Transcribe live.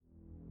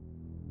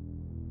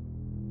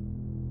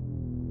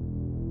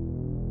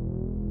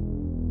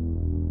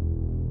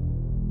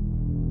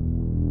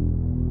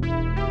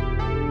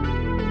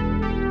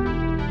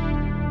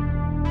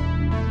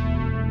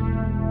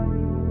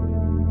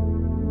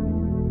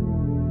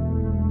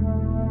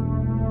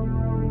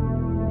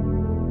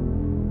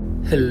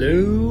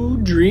Hello,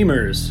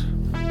 dreamers.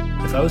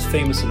 If I was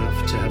famous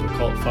enough to have a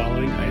cult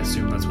following, I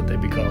assume that's what they'd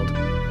be called.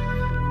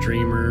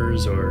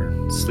 Dreamers or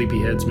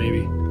sleepyheads,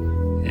 maybe.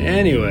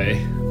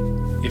 Anyway,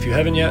 if you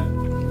haven't yet,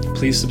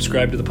 please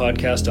subscribe to the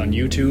podcast on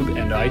YouTube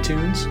and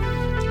iTunes,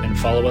 and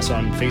follow us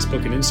on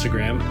Facebook and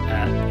Instagram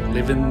at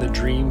Livin' the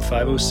Dream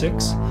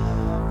 506.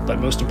 But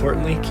most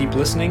importantly, keep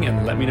listening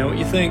and let me know what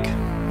you think.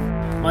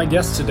 My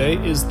guest today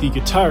is the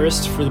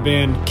guitarist for the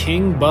band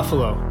King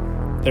Buffalo.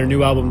 Their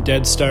new album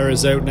Dead Star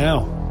is out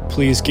now.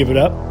 Please give it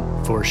up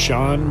for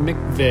Sean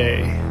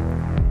McVeigh.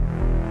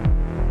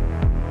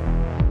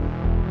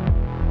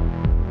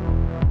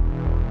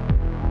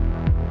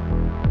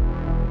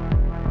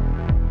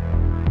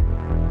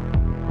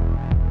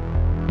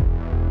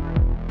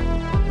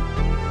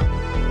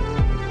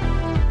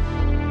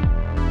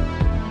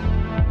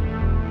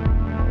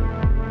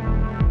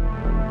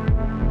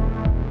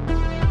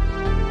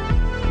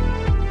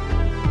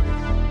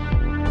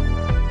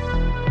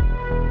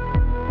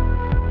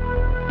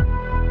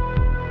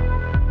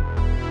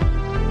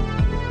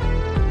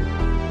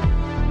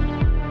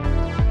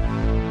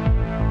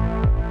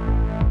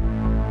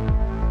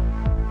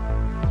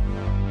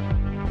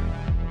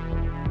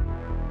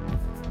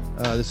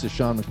 This is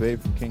Sean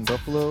McVeigh from King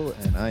Buffalo,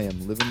 and I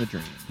am living the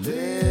dream.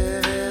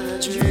 Living the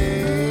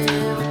dream.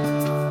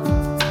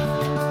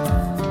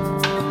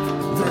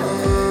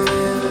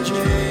 Living the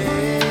dream.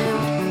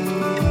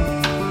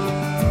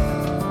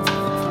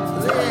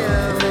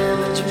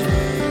 Living the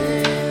dream.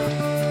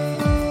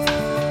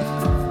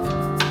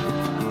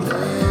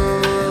 Living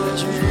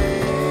the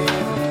dream.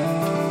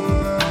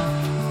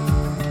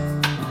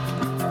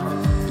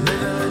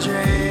 Living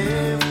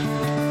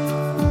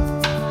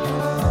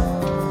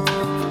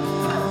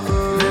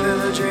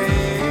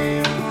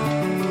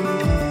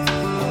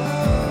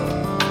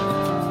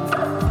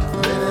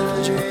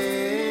the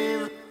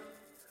dream.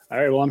 All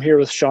right, well, I'm here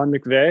with Sean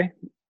McVeigh,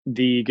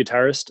 the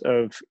guitarist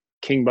of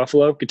King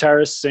Buffalo.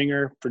 Guitarist,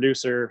 singer,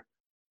 producer.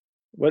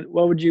 What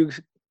would you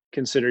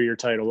consider your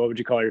title? What would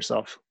you call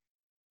yourself?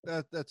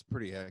 That's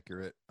pretty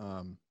accurate.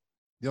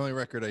 The only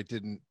record I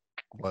didn't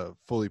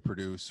fully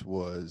produce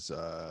was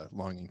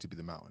Longing to Be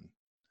the Mountain,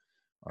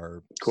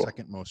 our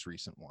second most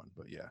recent one,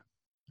 but yeah.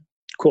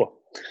 Cool.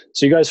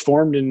 So you guys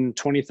formed in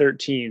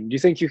 2013. Do you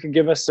think you could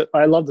give us,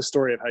 I love the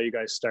story of how you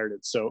guys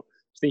started. So do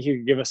you think you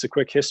could give us a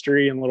quick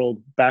history and a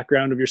little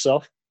background of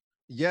yourself?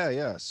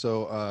 Yeah.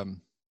 So,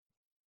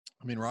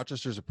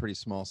 Rochester's a pretty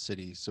small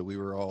city, so we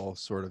were all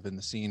sort of in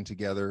the scene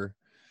together,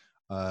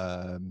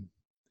 in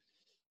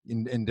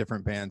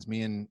different bands.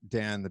 Me and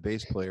Dan, the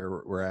bass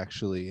player, were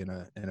actually in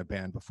a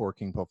band before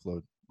King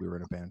Buffalo. We were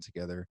in a band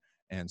together,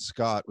 and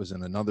Scott was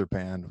in another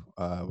band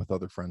with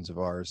other friends of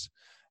ours,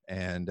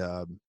 and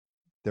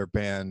their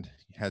band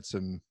had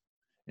some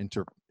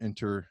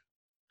interband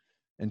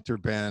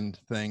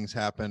things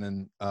happen,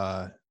 and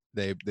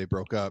they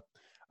broke up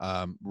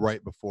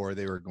right before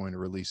they were going to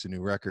release a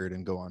new record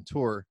and go on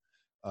tour.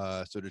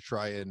 So to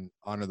try and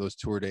honor those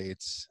tour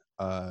dates,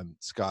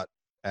 Scott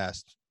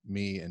asked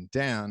me and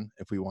Dan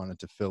if we wanted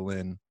to fill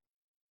in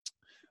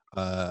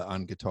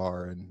on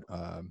guitar and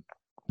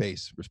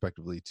bass,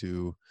 respectively,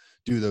 to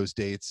do those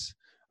dates.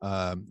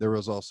 There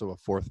was also a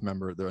fourth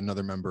member.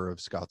 Another member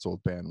of Scott's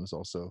old band was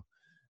also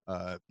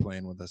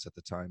playing with us at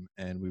the time,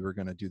 and we were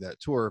going to do that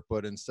tour,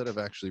 but instead of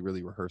actually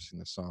really rehearsing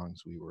the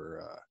songs, we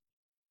were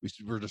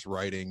just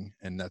writing,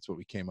 and that's what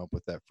we came up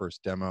with, that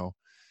first demo.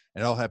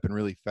 It all happened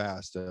really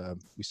fast.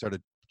 We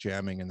started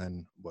jamming, and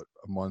then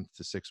 4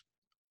 to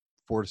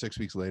 6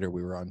 weeks later,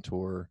 we were on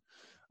tour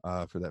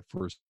for that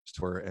first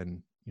tour,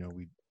 and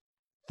we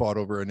fought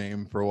over a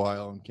name for a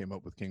while and came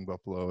up with King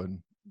Buffalo,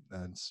 and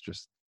it's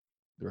just,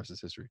 the rest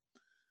is history.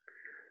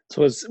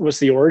 So what's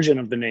the origin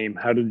of the name?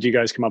 How did you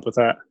guys come up with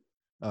that?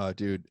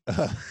 Dude,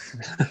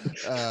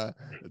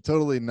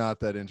 totally not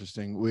that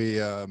interesting.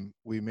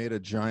 We made a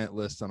giant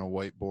list on a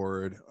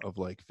whiteboard of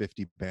like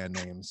 50 band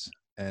names,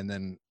 and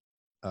then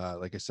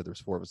like I said, there was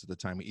 4 of us at the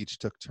time. We each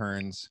took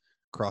turns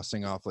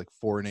crossing off like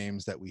 4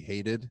 names that we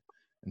hated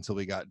until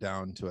we got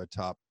down to a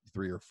top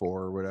 3 or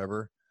 4 or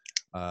whatever,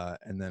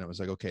 and then it was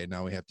like, okay,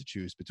 now we have to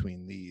choose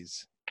between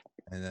these.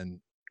 And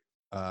then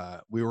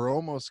we were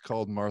almost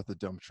called Martha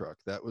Dump Truck.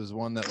 That was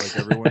one that like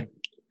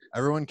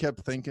everyone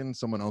kept thinking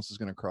someone else is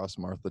going to cross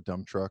Martha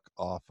Dump Truck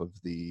off of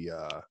the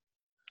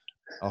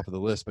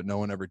list, but no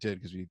one ever did,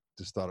 because we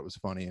just thought it was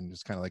funny and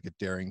just kind of like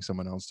daring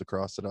someone else to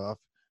cross it off.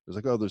 It was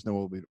like, oh, there's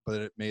no way,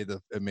 but it made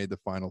the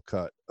final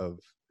cut of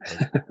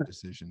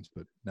decisions.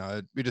 But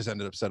no, we just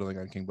ended up settling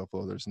on King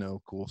Buffalo. There's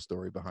no cool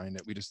story behind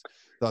it. We just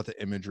thought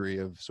the imagery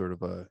of sort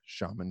of a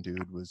shaman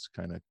dude was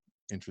kind of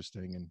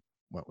interesting and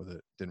went with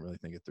it. Didn't really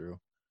think it through.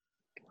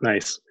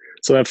 Nice.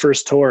 So that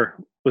first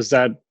tour, was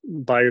that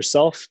by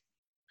yourself?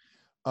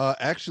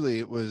 Actually,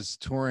 it was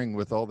touring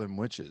with All Them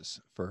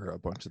Witches for a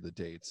bunch of the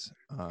dates.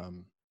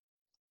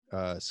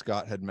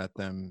 Scott had met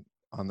them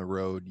on the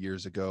road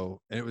years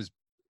ago, and it was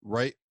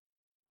right.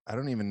 I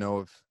don't even know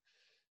if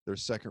their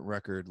second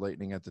record,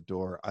 Lightning at the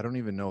Door, I don't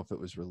even know if it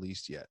was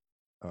released yet.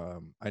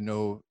 I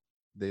know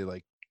they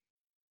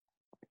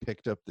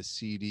picked up the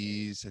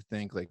CDs, I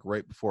think, like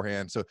right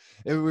beforehand. So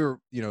we were,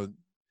 it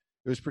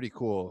was pretty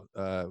cool.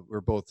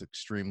 We're both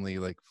extremely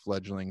like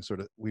fledgling sort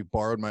of. We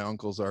borrowed my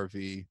uncle's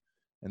RV,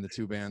 and the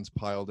two bands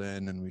piled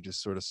in, and we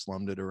just sort of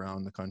slummed it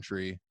around the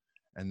country.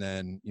 And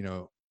then,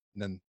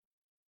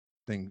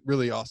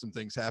 really awesome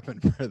things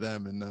happened for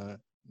them, and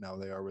now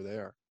they are where they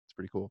are. It's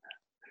pretty cool.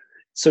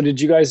 So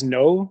did you guys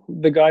know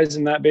the guys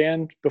in that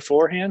band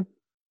beforehand?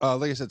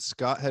 Like I said,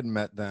 Scott had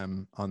met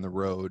them on the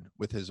road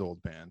with his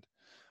old band.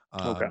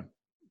 Okay.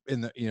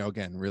 In the,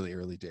 again, really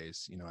early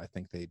days. I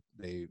think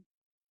they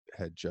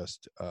had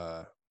just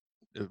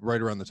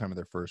right around the time of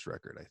their first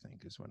record, I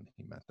think, is when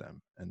he met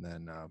them. And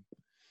then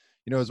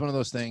it was one of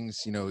those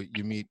things,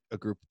 you meet a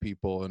group of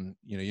people, and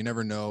you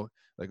never know,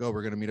 like, oh,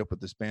 we're going to meet up with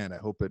this band. I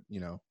hope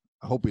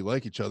I hope we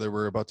like each other.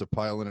 We're about to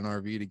pile in an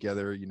RV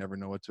together. You never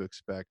know what to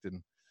expect.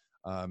 And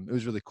it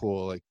was really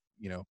cool. Like,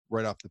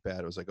 right off the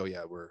bat, it was like, oh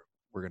yeah, we're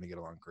going to get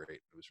along great.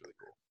 It was really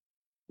cool.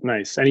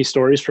 Nice. Any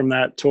stories from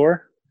that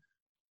tour?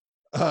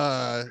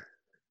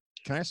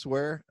 Can I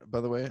swear, by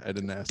the way? I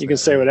didn't ask. You can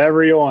say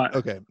whatever you want.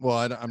 Okay. Well,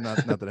 I'm not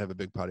that I have a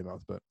big potty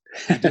mouth, but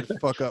we did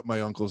fuck up my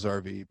uncle's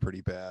RV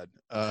pretty bad.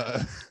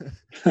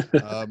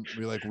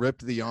 We like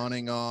ripped the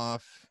awning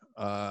off.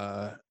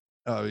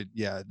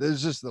 Yeah,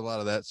 there's just a lot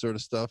of that sort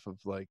of stuff of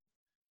like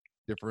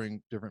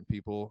different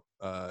people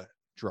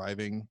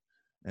driving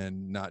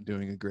and not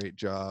doing a great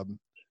job.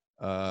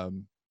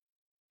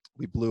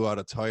 We blew out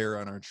a tire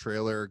on our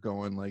trailer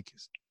going like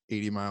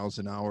 80 miles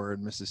an hour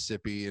in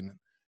Mississippi, and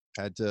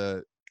had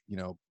to,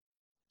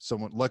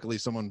 luckily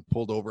someone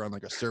pulled over on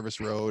like a service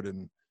road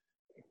and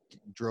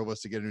drove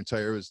us to get a new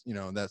tire. It was,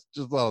 that's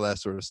just a lot of that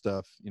sort of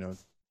stuff,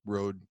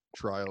 road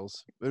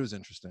trials. It was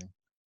interesting.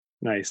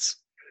 Nice.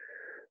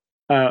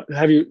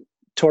 Have you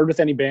toured with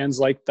any bands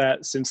like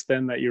that since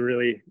then that you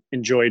really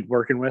enjoyed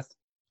working with?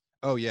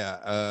 Oh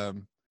yeah.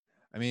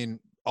 I mean,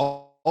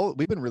 all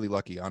we've been really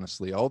lucky,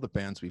 honestly. All the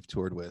bands we've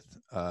toured with,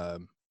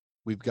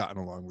 we've gotten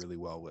along really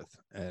well with,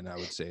 and I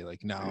would say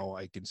like now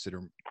I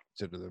consider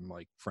them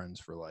like friends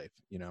for life.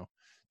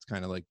 It's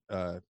kind of like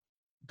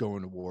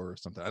going to war or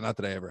something. Not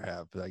that I ever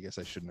have, but I guess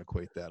I shouldn't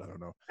equate that. I don't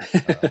know.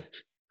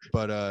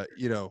 But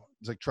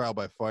it's like trial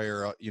by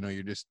fire.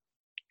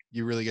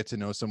 You really get to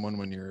know someone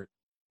when you're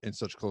in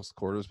such close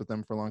quarters with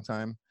them for a long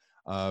time.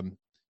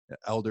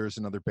 Elders,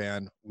 another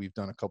band we've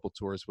done a couple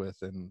tours with,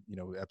 and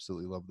we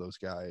absolutely love those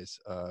guys.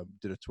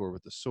 Did a tour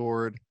with The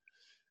Sword.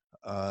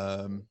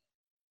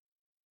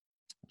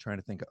 Trying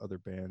to think of other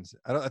bands.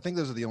 I think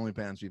those are the only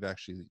bands we've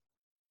actually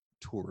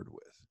toured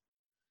with.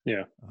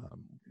 Yeah.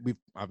 We've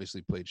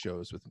obviously played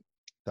shows with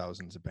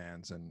thousands of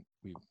bands, and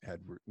we've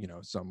had,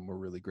 some were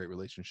really great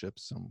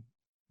relationships. Some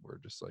were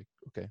just like,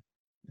 okay.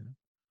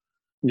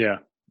 Yeah.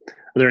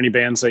 Are there any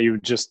bands that you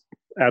just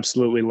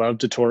absolutely love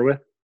to tour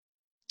with?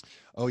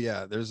 Oh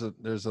yeah. There's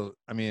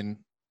I mean,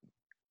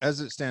 as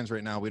it stands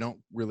right now, we don't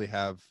really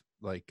have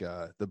like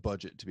the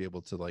budget to be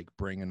able to like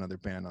bring another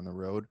band on the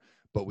road,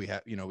 but we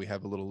have, we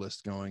have a little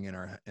list going in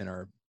our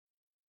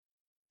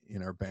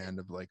band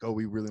of like, oh,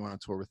 we really want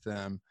to tour with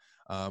them.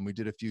 We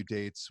did a few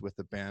dates with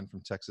a band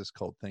from Texas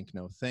called Think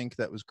No Think.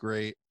 That was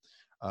great.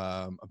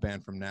 A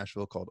band from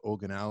Nashville called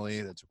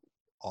Oganali. That's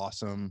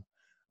awesome.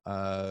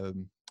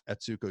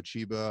 Atsuko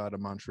Chiba out of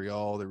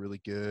Montreal. They're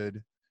really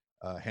good.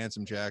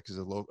 Handsome Jack is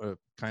a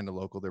kind of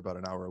local. They're about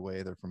an hour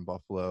away. They're from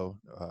Buffalo.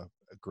 A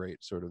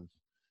great sort of,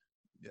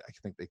 I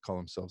think they call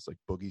themselves like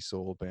boogie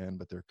soul band,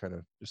 but they're kind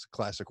of just a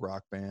classic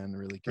rock band.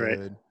 Really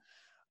good.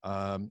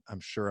 Right. I'm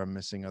sure I'm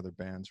missing other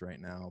bands right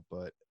now,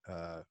 but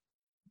I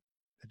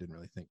didn't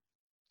really think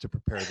to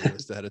prepare the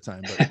list ahead of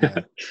time. But yeah.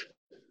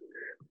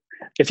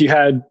 If you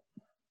had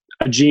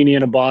a genie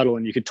in a bottle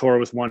and you could tour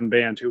with one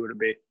band, who would it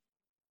be?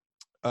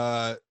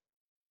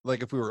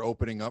 Like if we were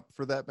opening up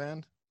for that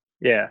band?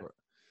 Yeah.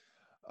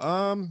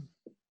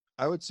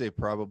 I would say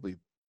probably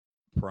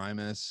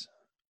Primus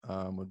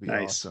would be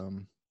nice.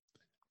 Awesome.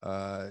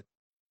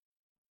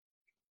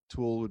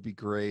 Tool would be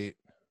great.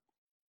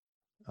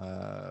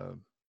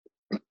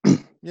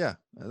 Yeah,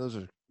 those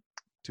are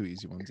two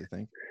easy ones, I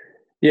think.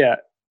 Yeah.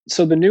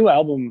 So the new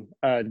album,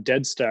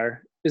 Dead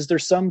Star, is there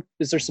some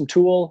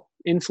Tool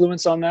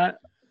influence on that?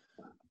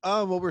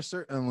 Well, we're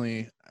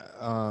certainly,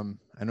 I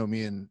know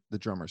me and the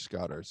drummer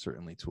Scott are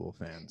certainly Tool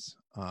fans.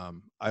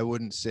 I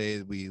wouldn't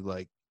say we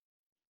like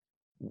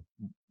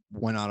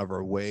went out of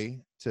our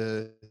way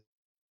to,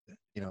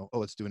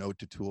 let's do an ode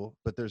to Tool,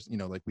 but there's,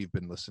 like we've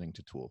been listening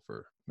to Tool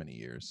for many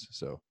years.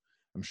 So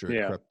I'm sure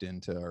it crept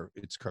into our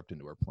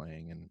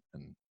playing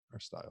and our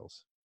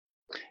styles.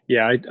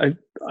 Yeah.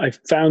 I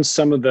found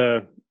some of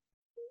the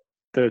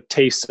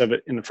tastes of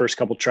it in the first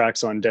couple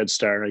tracks on Dead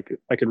Star. I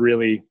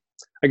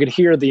could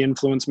hear the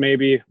influence,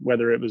 maybe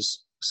whether it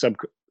was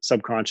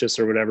subconscious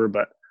or whatever,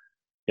 but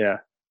yeah.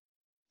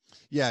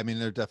 Yeah. I mean,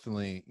 they're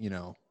definitely,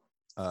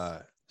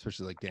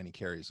 especially like Danny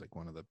Carey's like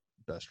one of the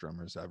best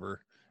drummers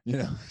ever,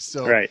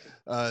 so right.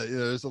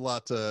 There's a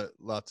lot to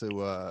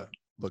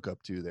look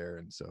up to there.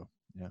 And so,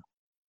 yeah,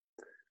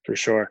 for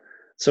sure.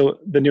 So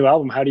the new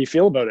album, how do you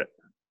feel about it?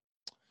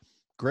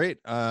 Great.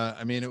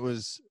 I mean, it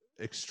was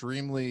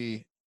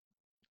extremely,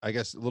 I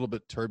guess, a little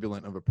bit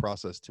turbulent of a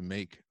process to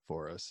make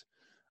for us.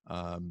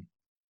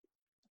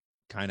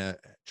 Kind of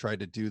tried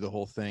to do the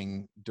whole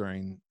thing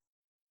during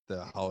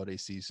the holiday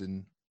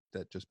season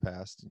that just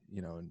passed,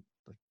 in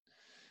like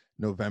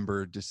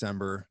November,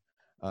 December,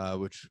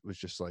 which was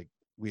just like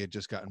we had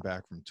just gotten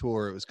back from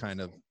tour. It was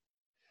kind of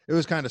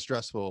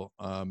stressful,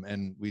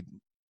 and we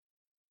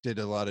did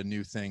a lot of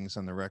new things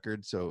on the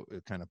record, so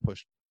it kind of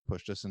pushed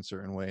us in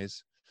certain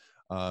ways.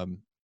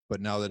 But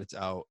now that it's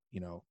out,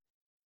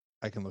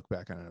 I can look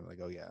back on it and I'm like,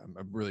 oh yeah,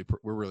 we're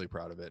really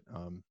proud of it.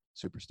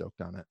 Super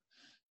stoked on it.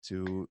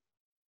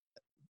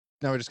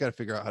 Now we just got to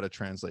figure out how to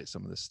translate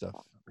some of this stuff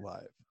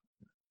live.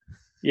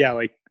 Yeah,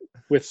 like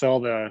with all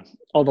the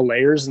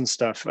layers and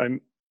stuff. I'm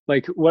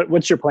like,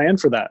 what's your plan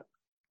for that?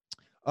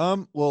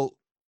 Well,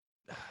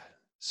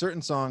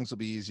 certain songs will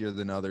be easier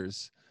than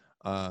others.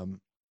 I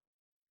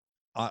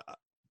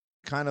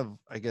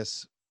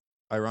guess,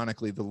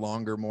 ironically, the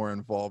longer, more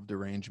involved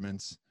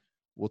arrangements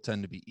will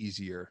tend to be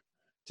easier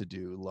to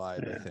do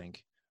live. Yeah. I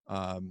think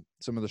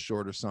some of the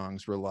shorter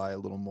songs rely a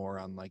little more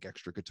on like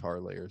extra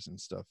guitar layers and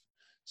stuff,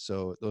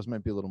 so those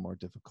might be a little more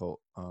difficult.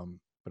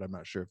 But I'm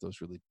not sure if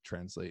those really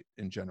translate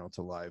in general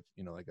to live,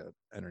 like a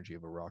energy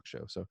of a rock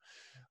show. So,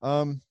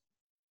 I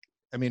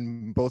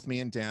mean, both me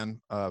and Dan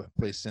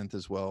play synth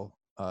as well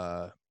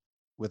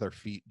with our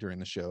feet during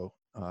the show.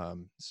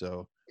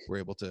 So we're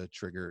able to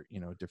trigger,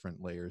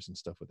 different layers and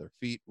stuff with our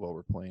feet while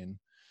we're playing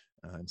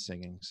and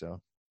singing.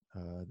 So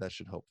that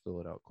should help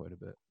fill it out quite a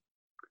bit.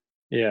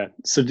 Yeah.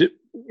 So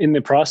in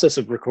the process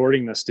of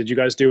recording this, did you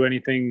guys do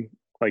anything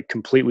like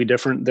completely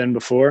different than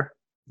before?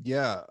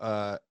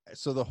 Yeah.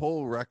 So the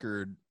whole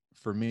record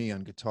for me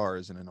on guitar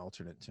is in an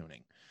alternate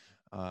tuning,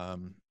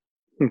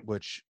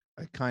 which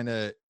I kind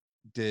of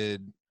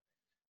did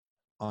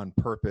on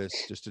purpose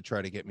just to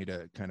try to get me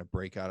to kind of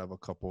break out of a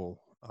couple.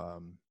 I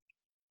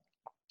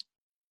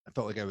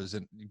felt like I was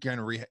kind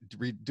of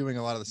doing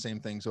a lot of the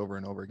same things over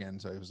and over again.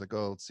 So I was like,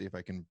 oh, let's see if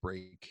I can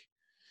break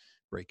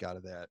out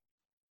of that.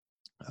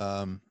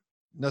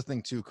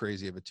 Nothing too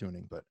crazy of a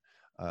tuning, but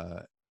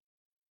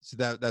so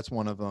that's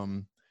one of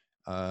them.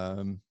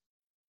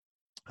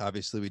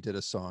 Obviously we did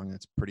a song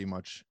that's pretty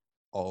much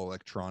all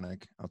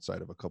electronic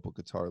outside of a couple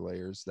guitar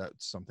layers.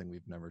 That's something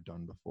we've never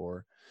done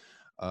before.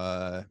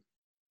 What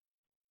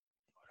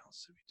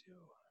else did we do?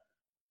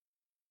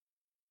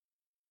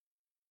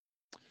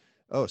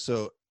 Oh,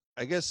 so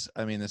I guess,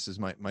 I mean, this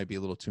might be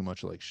a little too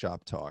much like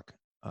shop talk.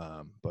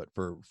 But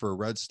for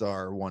Red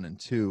Star 1 and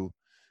 2,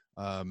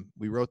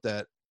 we wrote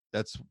that.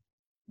 That's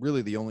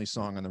really the only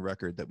song on the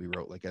record that we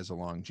wrote like as a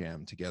long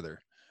jam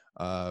together.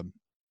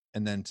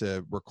 And then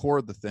to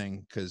record the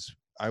thing, because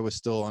I was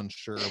still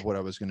unsure of what I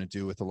was going to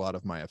do with a lot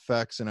of my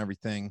effects and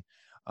everything.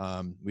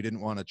 We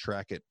didn't want to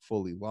track it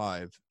fully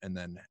live and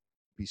then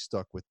be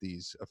stuck with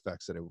these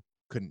effects that I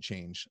couldn't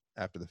change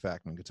after the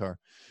fact on guitar.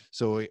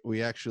 So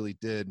we actually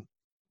did,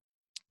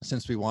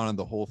 since we wanted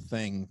the whole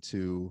thing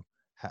to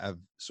have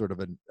sort of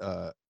an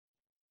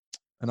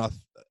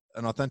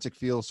authentic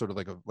feel, sort of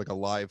like a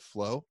live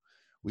flow,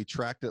 we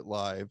tracked it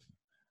live.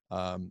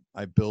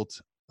 I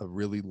built a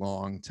really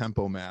long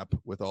tempo map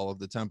with all of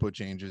the tempo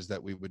changes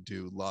that we would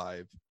do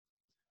live,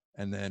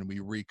 and then we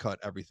recut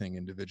everything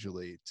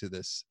individually to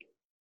this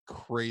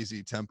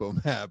crazy tempo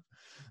map,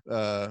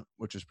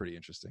 which is pretty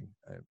interesting.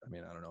 I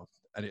mean, I don't know.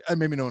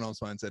 Maybe no one else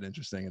finds that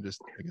interesting. And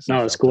just, I guess,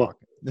 no, it's cool.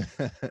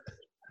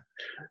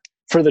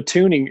 For the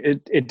tuning,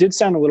 it did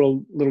sound a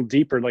little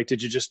deeper. Like,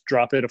 did you just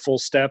drop it a full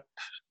step,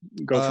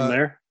 go from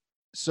there?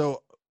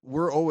 So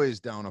we're always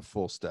down a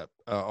full step.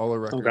 All our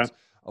records. Okay.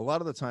 A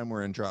lot of the time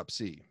we're in drop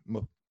C.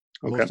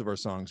 Most of our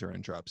songs are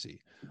in drop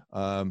C.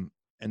 And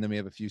then we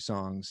have a few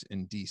songs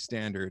in D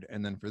standard.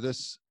 And then for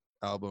this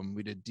album,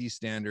 we did D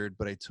standard,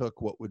 but I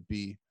took what would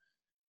be,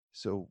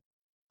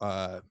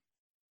 the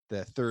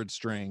third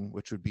string,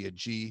 which would be a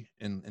G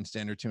in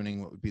standard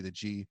tuning, what would be the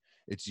G.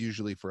 It's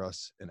usually for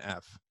us an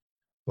F,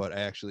 but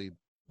I actually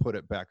put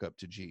it back up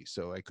to G.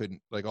 So I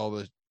couldn't, like, all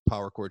the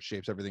power chord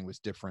shapes, everything was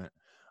different.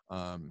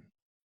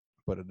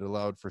 But it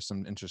allowed for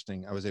some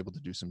interesting, I was able to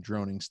do some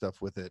droning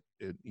stuff with it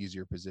in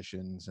easier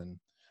positions. And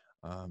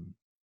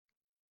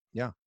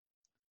yeah.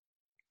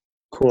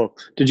 Cool.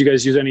 Did you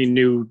guys use any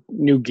new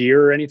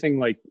gear or anything,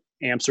 like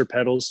amps or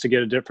pedals, to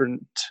get a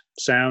different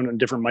sound and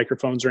different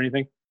microphones or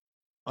anything?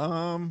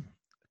 A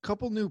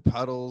couple new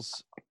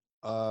pedals,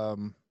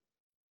 some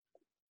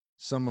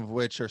of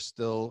which are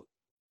still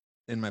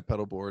in my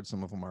pedal board.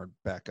 Some of them are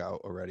back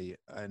out already.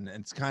 And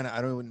it's kind of,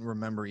 I don't even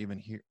remember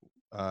even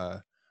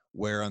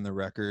where on the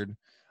record.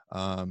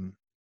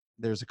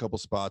 There's a couple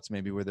spots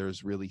maybe where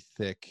there's really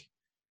thick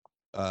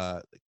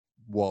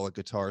wall of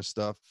guitar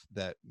stuff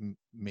that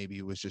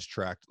maybe was just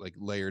tracked, like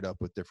layered up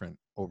with different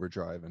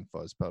overdrive and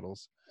fuzz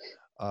pedals.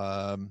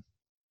 I'm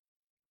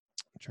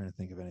trying to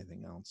think of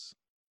anything else.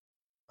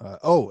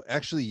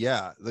 Actually,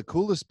 yeah, the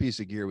coolest piece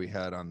of gear we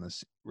had on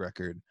this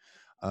record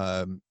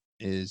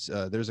is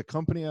there's a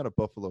company out of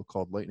Buffalo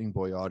called Lightning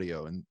Boy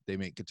Audio, and they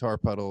make guitar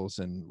pedals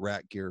and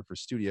rack gear for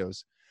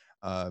studios.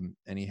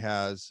 And he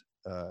has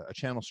a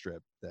channel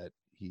strip that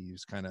he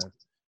was kind of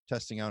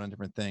testing out on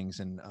different things,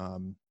 and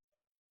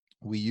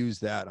we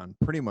used that on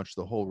pretty much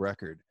the whole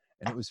record,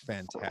 and it was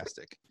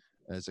fantastic.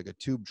 It's like a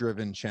tube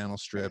driven channel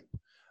strip.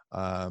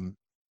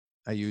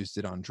 I used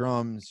it on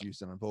drums,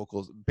 used it on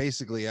vocals.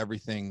 Basically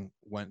everything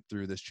went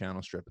through this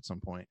channel strip at some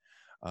point,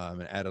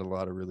 and added a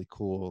lot of really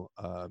cool,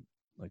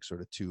 like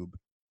sort of tube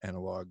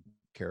analog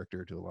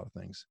character to a lot of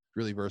things.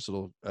 Really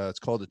versatile. It's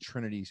called a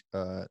Trinity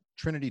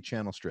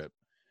channel strip.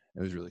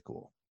 It was really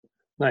cool.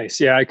 Nice.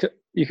 Yeah,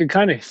 you could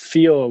kind of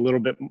feel a little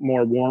bit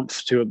more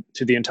warmth to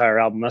the entire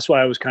album. That's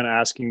why I was kind of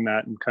asking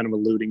that and kind of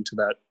alluding to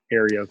that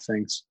area of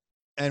things.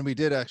 And we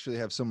did actually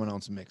have someone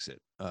else mix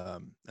it.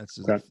 That's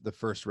Okay. the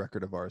first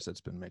record of ours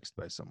that's been mixed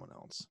by someone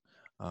else.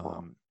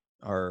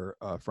 Our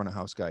front of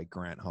house guy,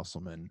 Grant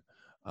Husselman,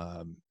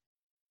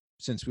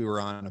 since we were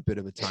on a bit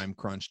of a time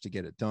crunch to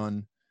get it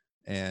done,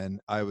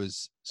 and I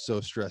was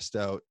so stressed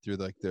out through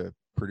like the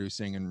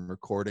producing and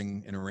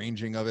recording and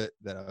arranging of it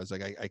that I was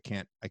like, I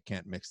can't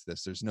mix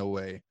this. There's no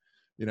way,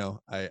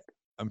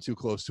 I'm too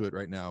close to it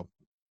right now.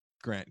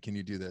 Grant, can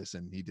you do this?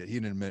 And he did. He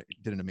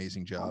did an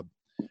amazing job.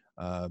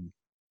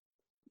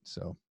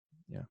 So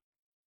yeah.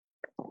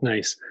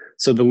 Nice.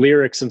 So the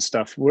lyrics and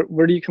stuff,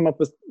 where do you come up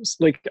with,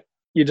 like,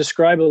 you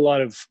describe a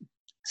lot of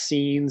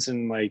scenes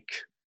and like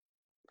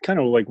kind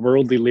of like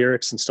worldly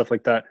lyrics and stuff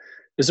like that.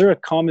 Is there a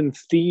common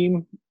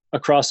theme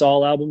across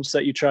all albums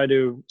that you try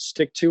to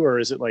stick to, or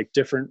is it like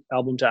different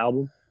album to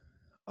album?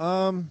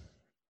 I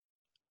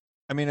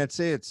mean, I'd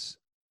say it's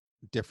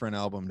different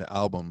album to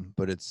album,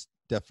 but it's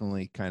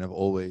definitely kind of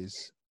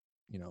always,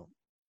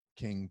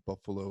 King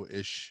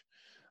Buffalo-ish.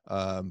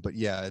 But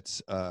yeah,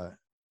 it's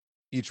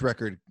each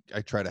record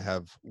I try to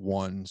have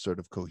one sort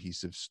of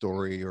cohesive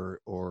story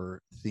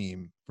or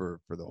theme for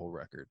the whole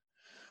record.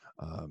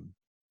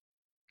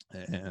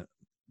 And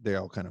they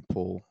all kind of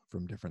pull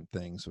from different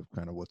things of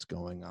kind of what's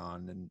going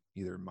on in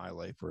either my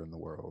life or in the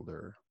world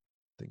or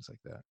things like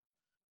that.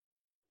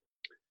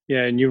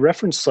 Yeah, and you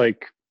reference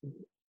like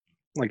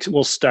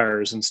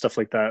stars and stuff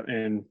like that,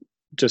 and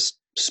just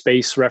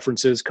space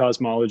references,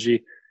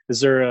 cosmology. Is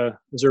there a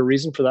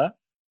reason for that?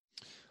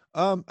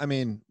 I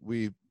mean,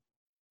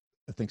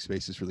 I think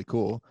space is really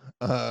cool.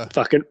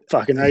 Fucking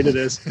right it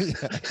is.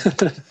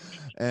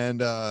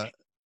 And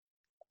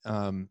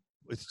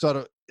it's sort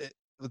of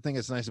the thing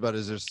that's nice about it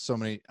is there's so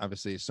many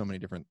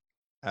different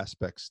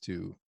aspects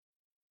to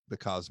the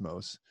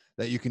cosmos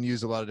that you can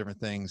use a lot of different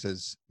things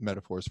as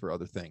metaphors for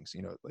other things.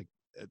 Like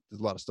a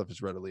lot of stuff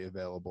is readily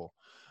available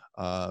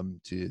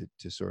to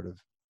sort of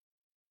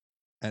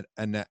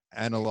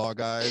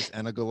analogize,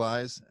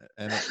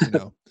 and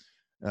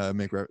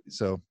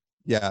so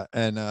yeah.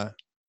 And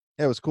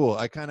it was cool.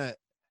 I kind of,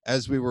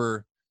 we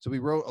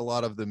wrote a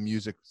lot of the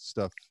music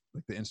stuff,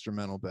 like the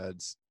instrumental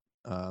beds,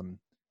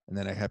 and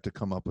then I had to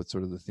come up with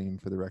sort of the theme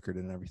for the record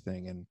and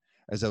everything. And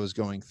as I was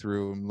going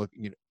through and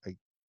looking, I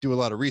do a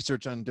lot of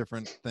research on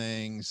different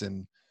things,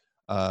 and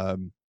I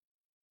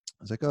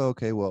was like, oh,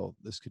 okay, well,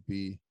 this could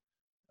be,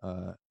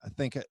 I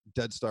think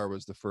Dead Star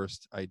was the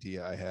first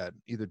idea I had,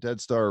 either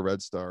Dead Star or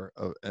Red Star,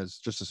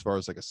 as far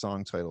as like a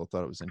song title. I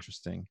thought it was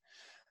interesting.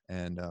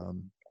 And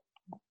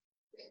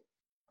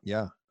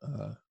yeah,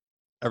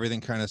 everything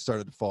kind of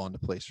started to fall into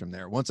place from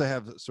there. Once I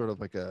have sort of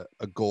like a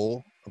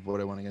goal of what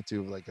I want to get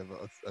to, like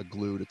a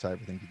glue to tie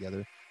everything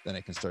together, then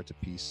I can start to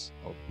piece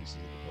all the pieces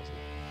of the puzzle.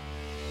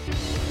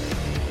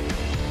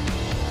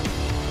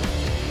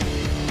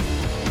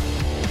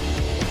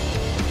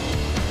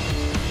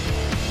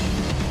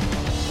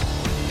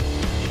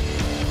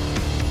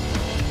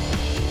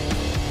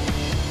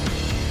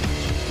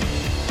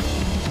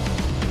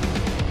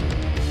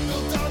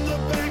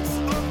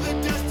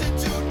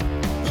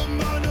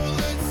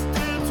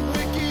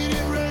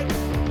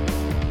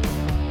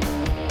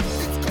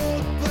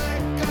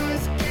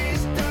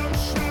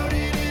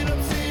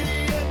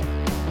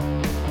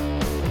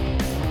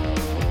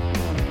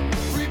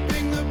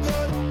 Reaping the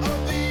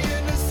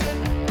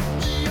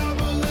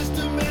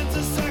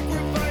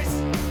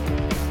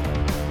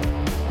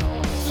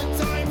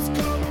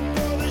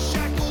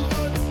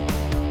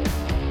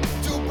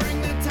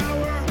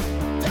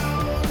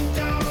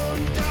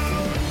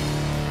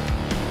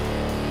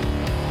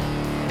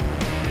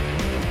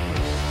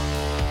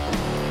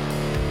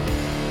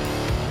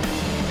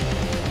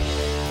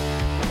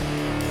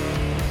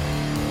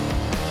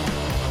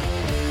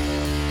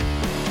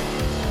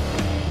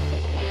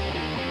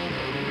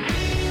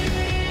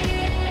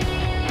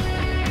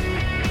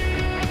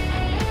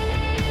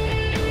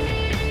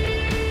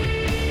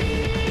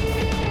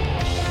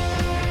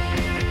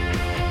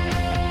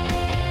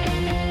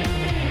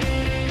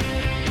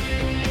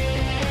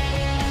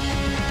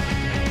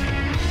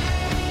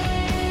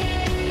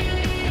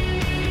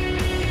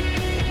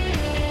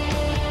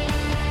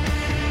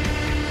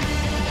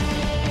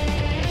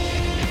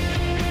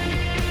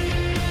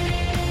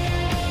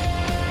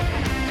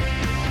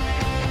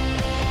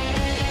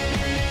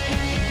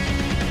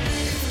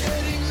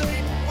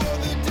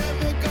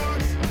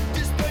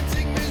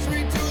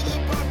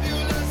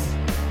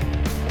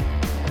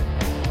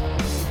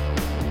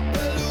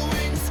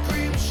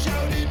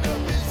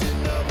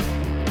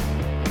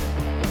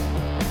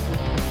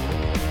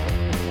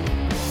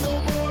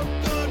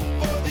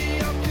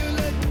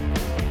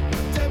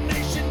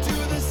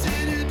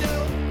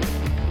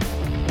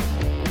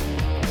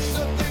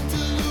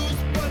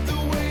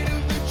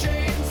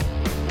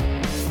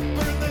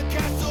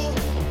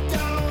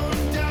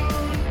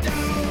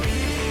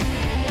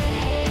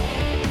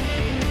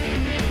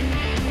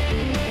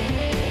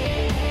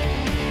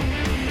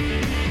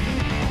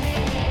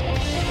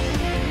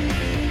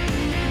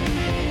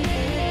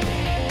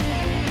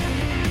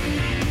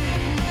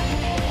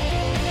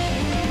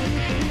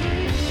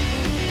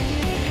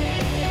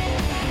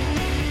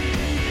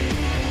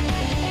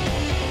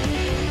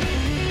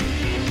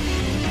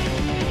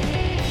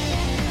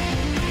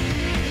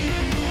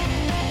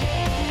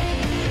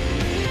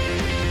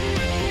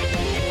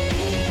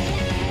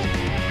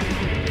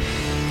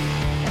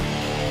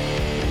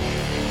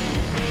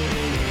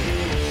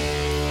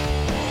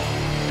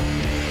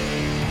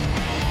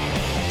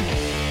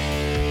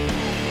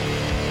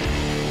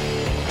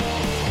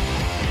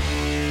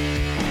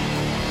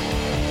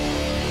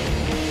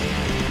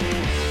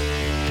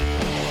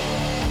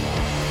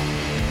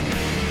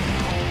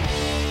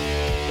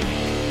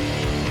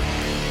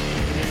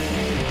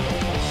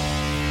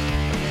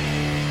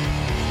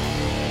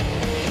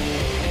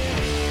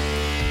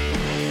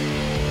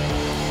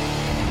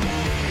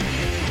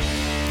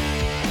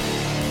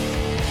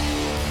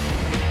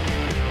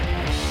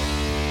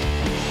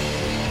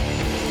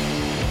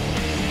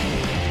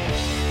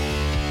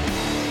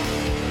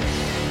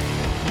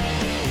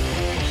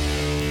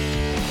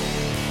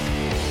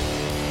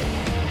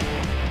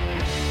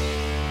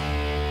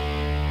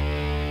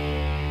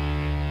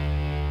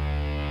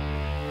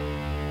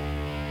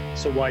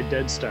So why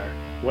Dead Star?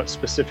 What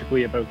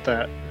specifically about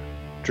that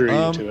drew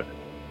you to it?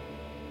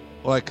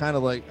 Well, I kind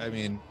of like. I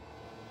mean,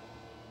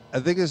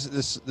 I think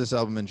this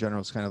album in general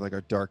is kind of like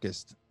our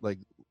darkest, like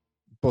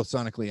both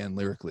sonically and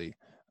lyrically,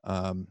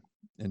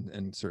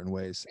 in certain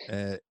ways,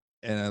 and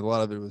a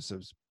lot of it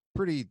was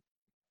pretty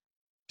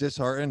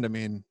disheartened. I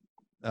mean,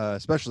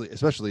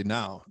 especially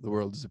now, the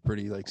world is a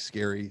pretty like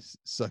scary,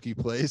 sucky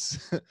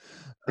place.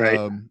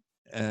 Right.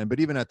 But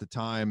even at the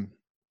time,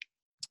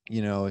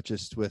 you know, it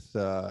just with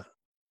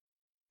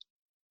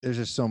there's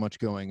just so much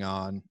going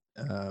on,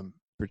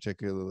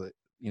 particularly,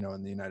 you know,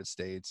 in the United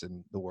States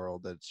and the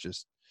world, that's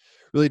just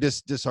really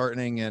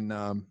disheartening. And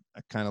I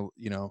kind of,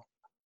 you know,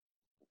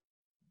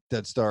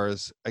 Dead Star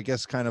is, I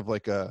guess, kind of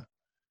like a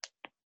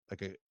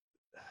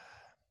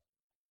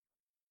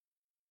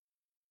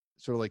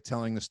sort of like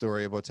telling the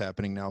story of what's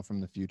happening now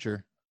from the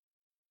future.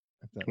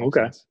 If that makes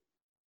Okay. sense.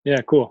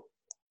 Yeah, cool.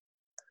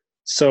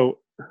 So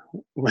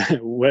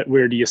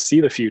where do you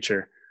see the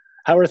future?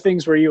 How are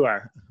things where you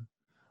are?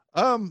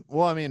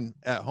 Well, I mean,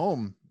 at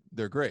home,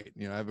 they're great.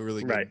 You know, I have a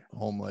really good Right.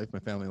 home life. My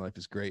family life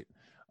is great.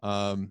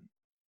 Globally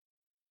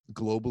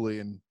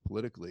and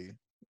politically,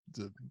 it's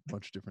a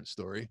much different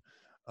story.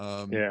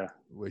 Yeah.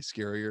 Way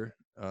scarier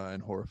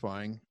and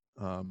horrifying,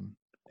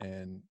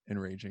 and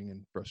enraging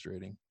and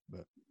frustrating.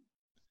 But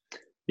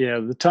Yeah,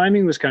 the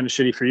timing was kind of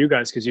shitty for you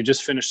guys because you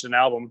just finished an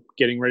album,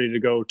 getting ready to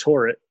go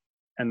tour it,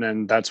 and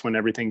then that's when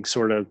everything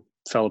sort of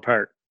fell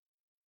apart.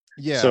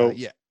 yeah, So,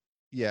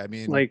 yeah. I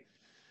mean, like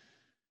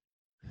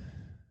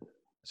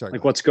sorry.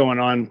 like Go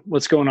ahead.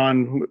 what's going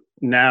on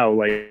now?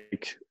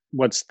 Like,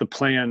 what's the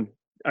plan?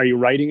 Are you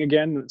writing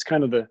again? It's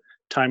kind of the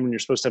time when you're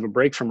supposed to have a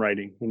break from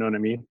writing. You know what I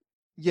mean?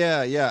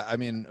 Yeah. I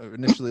mean,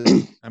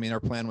 initially, I mean, our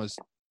plan was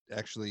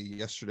actually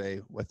yesterday,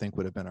 I think,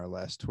 would have been our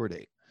last tour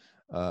date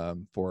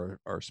for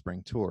our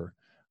spring tour.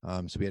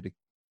 So we had to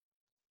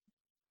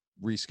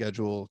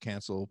reschedule,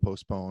 cancel,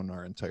 postpone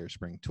our entire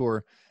spring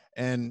tour.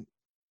 And,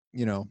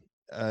 you know,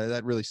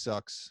 that really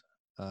sucks.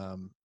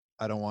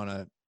 I don't want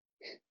to,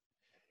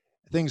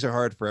 things are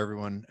hard for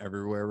everyone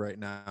everywhere right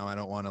now. I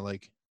don't want to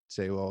like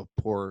say, well,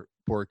 poor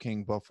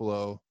King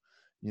Buffalo,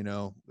 you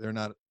know, they're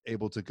not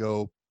able to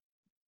go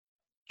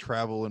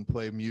travel and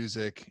play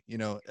music. You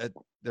know,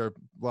 there are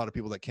a lot of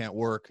people that can't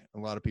work, a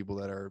lot of people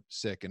that are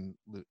sick and,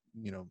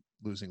 you know,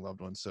 losing loved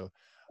ones. So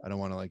I don't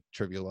want to like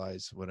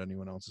trivialize what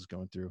anyone else is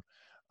going through.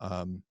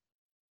 But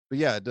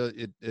yeah,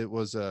 it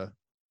was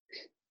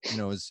you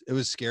know, it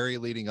was scary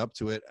leading up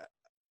to it.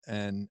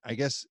 And I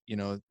guess, you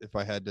know, if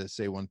I had to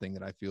say one thing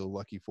that I feel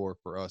lucky for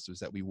us was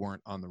that we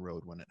weren't on the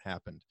road when it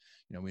happened.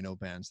 You know, we know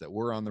bands that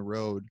were on the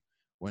road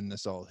when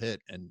this all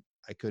hit, and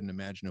I couldn't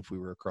imagine if we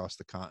were across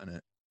the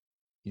continent,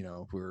 you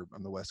know, if we were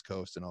on the West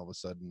Coast and all of a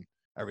sudden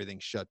everything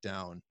shut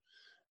down,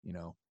 you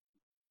know,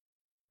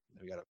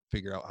 we got to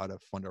figure out how to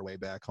fund our way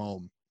back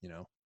home, you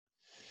know.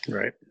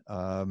 Right.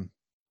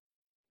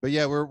 But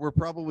yeah, we're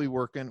probably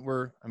working.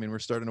 We're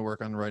starting to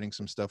work on writing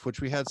some stuff, which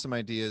we had some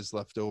ideas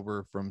left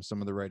over from some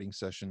of the writing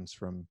sessions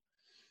from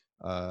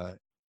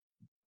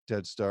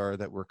Dead Star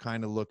that we're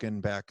kind of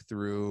looking back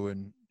through.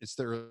 And it's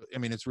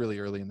really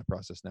early in the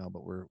process now,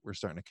 but we're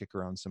starting to kick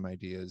around some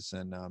ideas.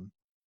 And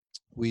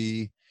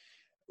we,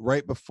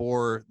 right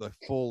before the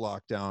full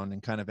lockdown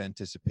and kind of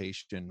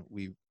anticipation,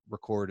 we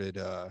recorded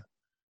a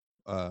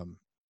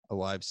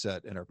live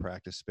set in our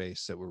practice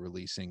space that we're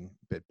releasing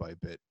bit by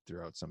bit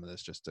throughout some of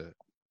this, just to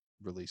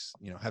release,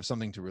 you know, have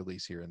something to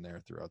release here and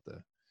there throughout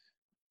the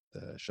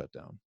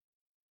shutdown.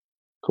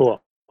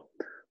 Cool.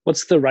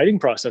 What's the writing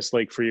process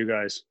like for you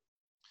guys?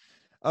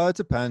 It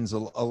depends. A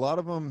lot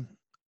of them,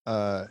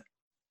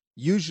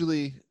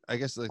 usually, I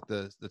guess, like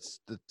the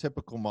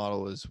typical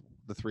model is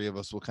the three of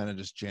us will kind of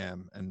just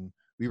jam, and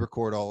we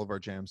record all of our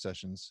jam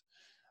sessions.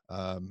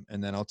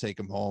 And then I'll take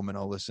them home and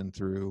I'll listen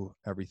through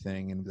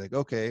everything and be like,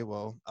 okay,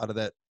 well, out of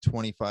that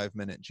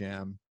 25-minute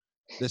jam,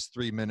 this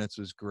 3 minutes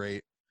was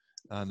great.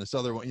 This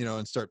other one, you know,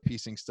 and start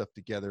piecing stuff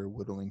together,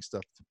 whittling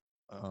stuff,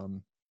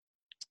 you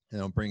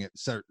know,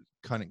 start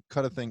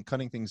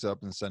cutting things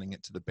up and sending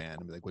it to the band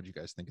and be like, what do you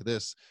guys think of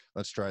this?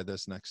 Let's try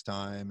this next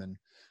time, and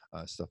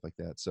stuff like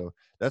that. So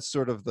that's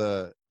sort of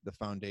the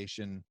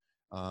foundation.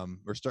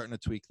 We're starting to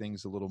tweak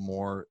things a little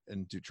more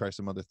and to try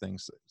some other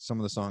things. Some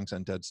of the songs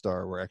on Dead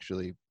Star were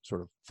actually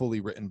sort of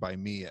fully written by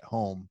me at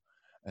home,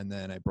 and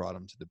then I brought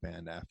them to the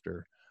band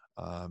after.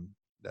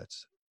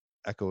 That's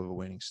Echo of a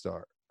Waning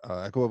Star,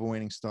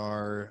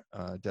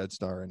 Dead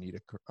Star, and Anita.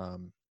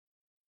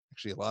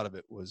 Actually, a lot of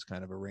it was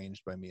kind of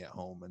arranged by me at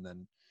home, and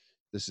then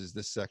this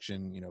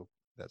section, you know,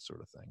 that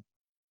sort of thing.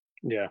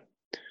 Yeah.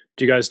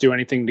 Do you guys do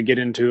anything to get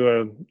into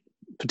a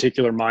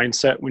particular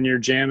mindset when you're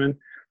jamming?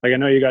 Like, I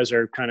know you guys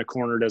are kind of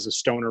cornered as a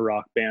stoner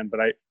rock band, but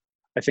I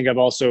think I've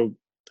also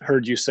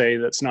heard you say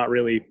that's not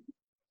really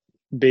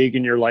big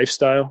in your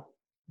lifestyle.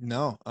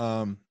 No,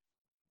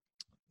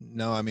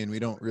 no. I mean, we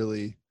don't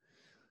really,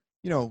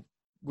 you know,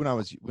 when I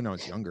was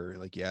younger,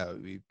 like, yeah,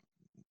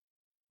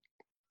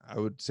 I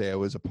would say I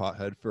was a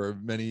pothead for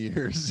many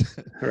years.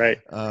 Right.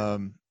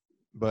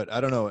 But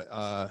I don't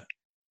know.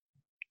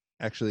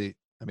 Actually,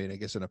 I mean, I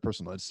guess in a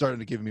personal, it's starting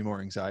to give me more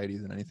anxiety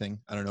than anything.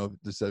 I don't know if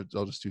this is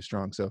all just too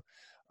strong. So,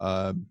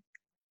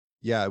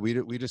 yeah,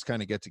 we just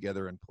kind of get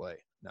together and play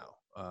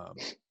now.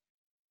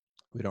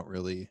 We don't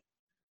really,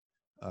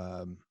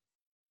 I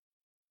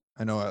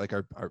know like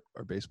our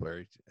bass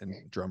player and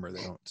drummer,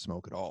 they don't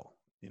smoke at all,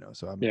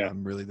 so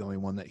I'm really the only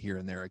one that here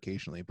and there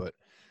occasionally, but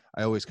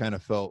I always kind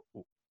of felt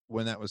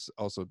when that was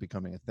also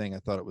becoming a thing, I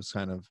thought it was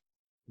kind of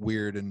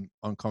weird and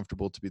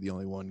uncomfortable to be the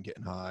only one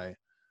getting high,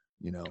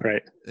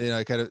 Right. And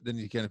I then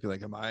you kind of feel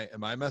like, am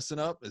I messing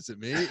up? Is it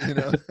me?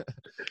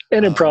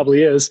 And it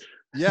probably is.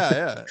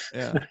 Yeah.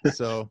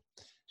 So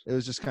it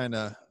was just kind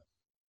of,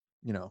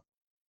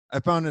 I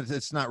found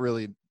it's not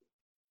really,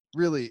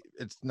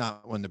 it's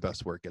not when the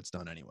best work gets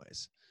done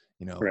anyways,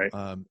 Right.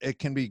 It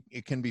can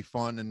be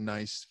fun and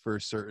nice for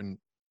certain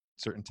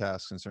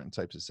tasks and certain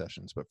types of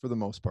sessions, but for the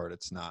most part,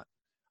 it's not,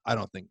 I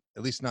don't think,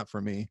 at least not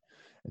for me,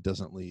 it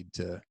doesn't lead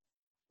to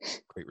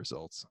great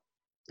results.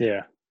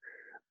 Yeah.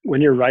 When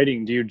you're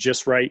writing, do you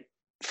just write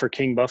for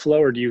King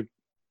Buffalo, or do you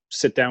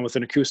sit down with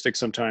an acoustic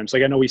sometimes?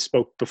 Like, I know we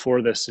spoke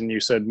before this and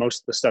you said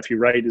most of the stuff you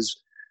write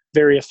is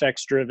very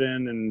effects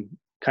driven and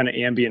kind of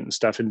ambient and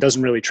stuff. It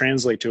doesn't really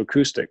translate to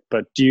acoustic,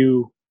 but do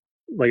you,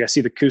 like, I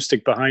see the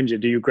acoustic behind you,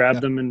 do you grab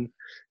them and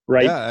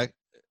write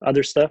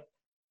other stuff?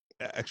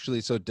 Actually,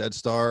 so Dead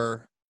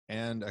Star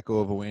and Echo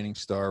of a Waning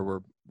Star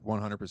were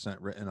 100%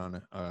 written on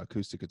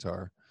acoustic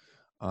guitar.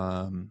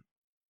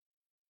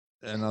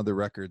 And other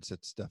records,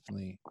 it's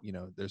definitely,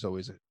 there's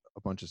always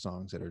a bunch of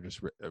songs that are just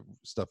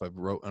stuff I've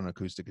wrote on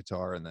acoustic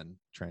guitar and then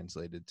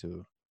translated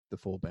to the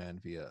full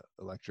band via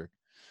electric.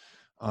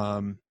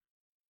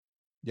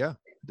 Yeah,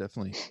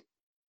 definitely.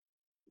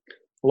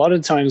 A lot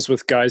of times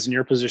with guys in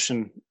your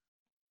position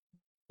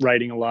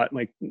writing a lot,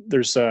 like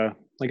there's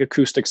like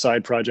acoustic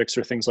side projects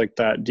or things like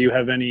that. Do you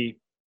have any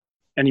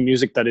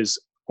music that is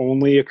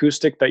only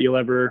acoustic that you'll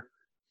ever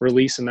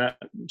release in that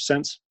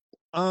sense?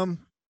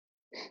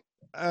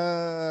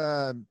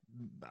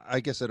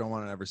 I guess I don't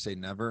want to ever say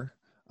never.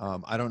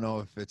 I don't know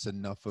if it's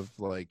enough of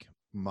like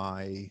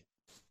I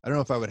don't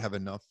know if I would have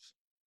enough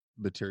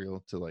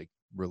material to like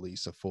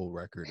release a full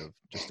record of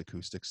just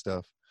acoustic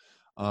stuff.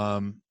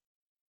 And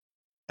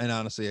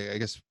honestly, I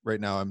guess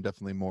right now I'm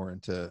definitely more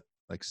into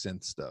like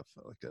synth stuff,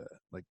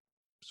 like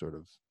sort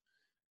of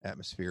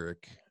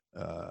atmospheric,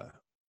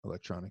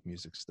 electronic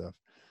music stuff.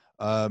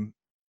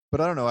 But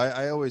I don't know.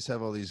 I always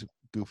have all these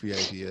goofy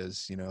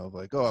ideas,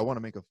 like, oh, I want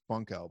to make a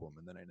funk album,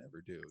 and then I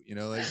never do.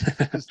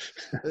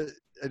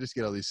 I just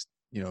get all these,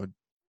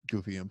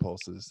 goofy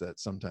impulses that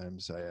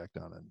sometimes I act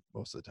on, and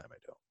most of the time I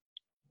don't.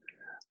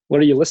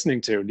 What are you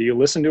listening to? Do you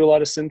listen to a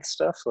lot of synth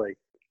stuff? Like,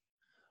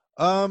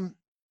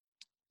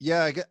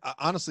 yeah,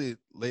 honestly,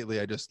 lately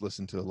I just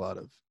listen to a lot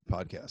of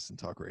podcasts and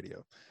talk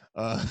radio.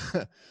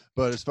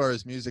 But as far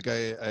as music,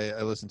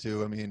 I listen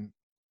to, I mean,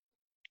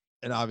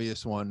 an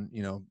obvious one,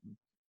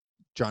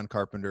 John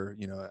Carpenter,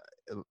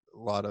 a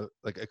lot of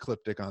like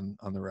Ecliptic on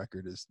the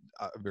record is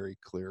a very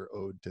clear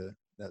ode to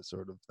that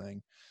sort of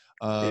thing.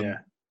 Yeah.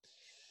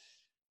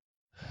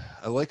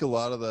 I like a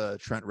lot of the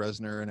Trent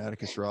Reznor and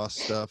Atticus Ross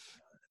stuff.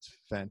 It's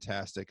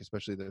fantastic,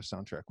 especially their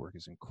soundtrack work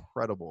is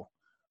incredible.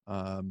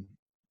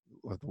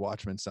 With the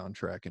Watchmen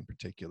soundtrack in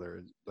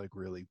particular, like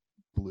really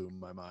blew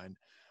my mind.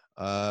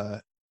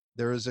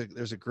 There's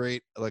a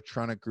great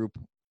electronic group.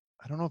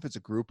 I don't know if it's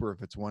a group or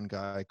if it's one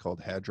guy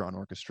called Hadron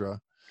Orchestra.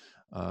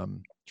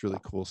 It's really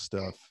cool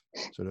stuff,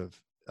 sort of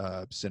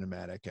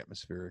cinematic,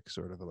 atmospheric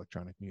sort of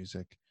electronic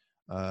music.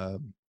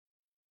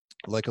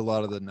 Like a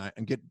lot of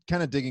and get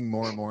kind of digging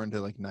more and more into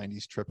like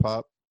 90s trip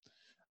hop,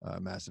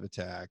 Massive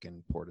Attack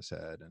and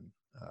Portishead and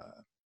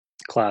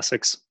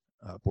classics,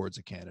 Boards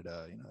of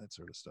Canada, that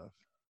sort of stuff.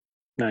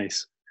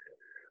 Nice.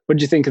 What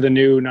did you think of the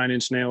new Nine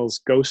Inch Nails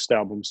Ghost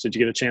albums? Did you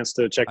get a chance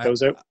to check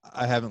those out?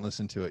 I haven't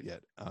listened to it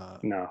yet.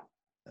 No.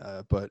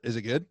 But is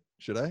it good?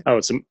 Should I? Oh,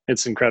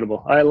 it's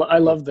incredible. I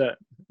love the,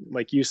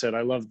 like you said,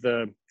 I love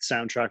the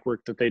soundtrack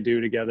work that they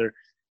do together,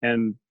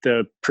 and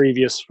the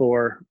previous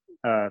 4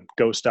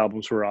 Ghost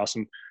albums were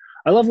awesome.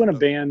 I love when a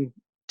band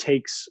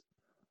takes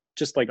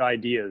just like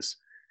ideas,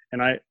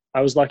 and I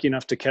was lucky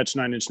enough to catch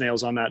Nine Inch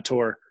Nails on that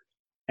tour,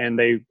 and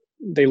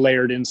they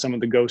layered in some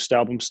of the Ghost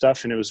album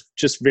stuff, and it was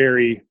just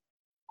very,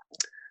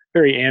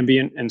 very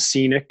ambient and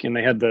scenic, and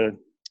they had the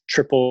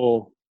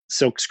triple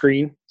silk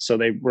screen, so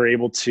they were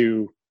able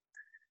to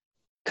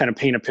kind of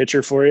paint a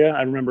picture for you.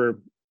 I remember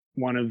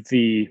one of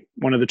the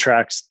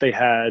tracks, they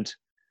had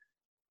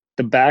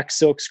the back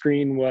silk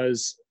screen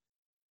was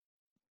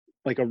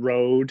like a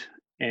road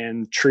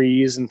and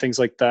trees and things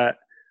like that.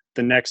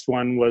 The next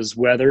one was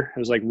weather. It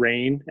was like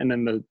rain. And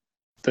then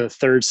the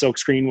third silk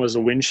screen was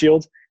a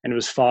windshield, and it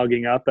was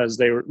fogging up as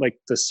they were like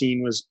the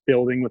scene was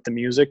building with the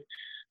music.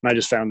 And I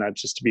just found that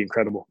just to be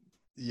incredible.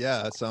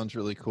 Yeah, that sounds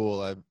really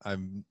cool.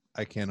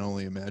 I can't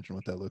only imagine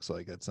what that looks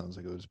like. That sounds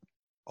like it was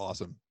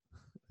awesome.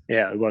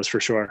 Yeah, it was for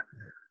sure.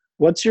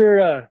 What's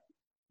your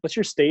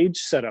stage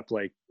setup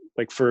like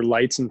for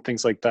lights and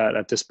things like that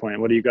at this point?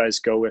 What do you guys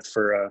go with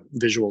for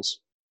visuals?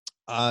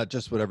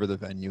 Just whatever the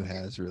venue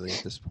has really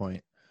at this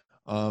point.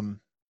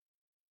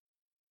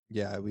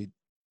 yeah, we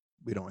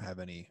don't have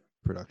any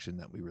production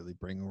that we really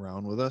bring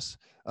around with us.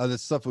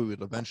 That's stuff we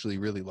would eventually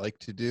really like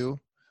to do.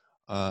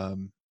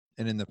 And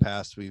in the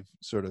past, we've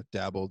sort of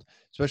dabbled,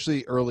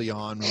 especially early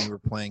on when we were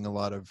playing a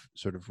lot of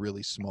sort of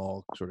really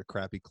small, sort of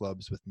crappy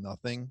clubs with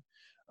nothing.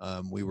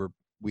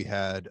 We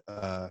had,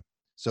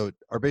 so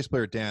our bass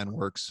player, Dan,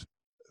 works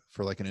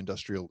for like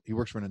he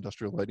works for an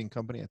industrial lighting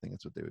company. I think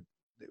that's what they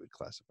would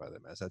classify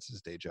them as. That's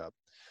his day job.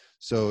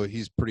 So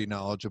he's pretty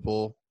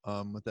knowledgeable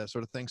with that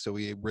sort of thing. So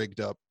we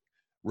rigged up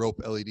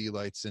rope LED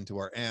lights into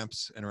our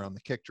amps and around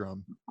the kick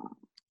drum,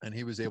 and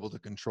he was able to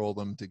control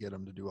them to get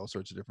them to do all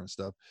sorts of different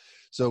stuff.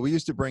 So we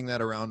used to bring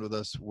that around with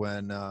us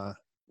when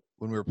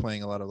we were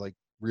playing a lot of like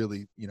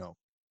really,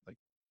 like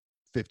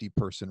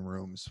 50-person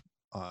rooms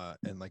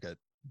and like a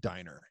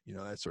diner,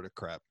 that sort of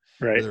crap.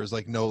 Right. Where there was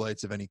like no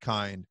lights of any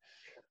kind.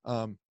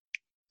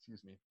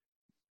 Excuse me.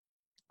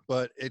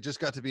 But it just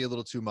got to be a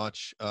little too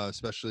much,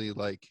 especially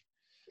like,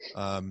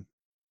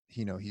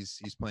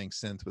 he's playing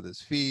synth with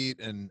his feet,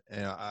 and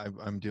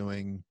I'm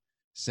doing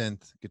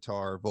synth,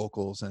 guitar,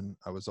 vocals, and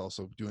I was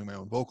also doing my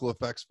own vocal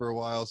effects for a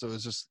while. So it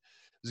was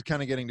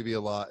kind of getting to be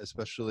a lot,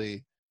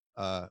 especially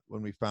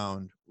when we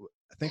found,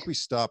 I think we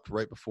stopped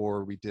right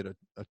before we did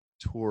a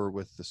tour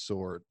with the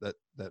Sword, that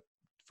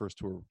first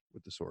tour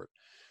with the Sword.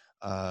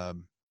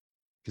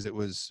 Because it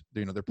was,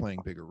 they're playing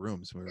bigger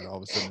rooms. We were all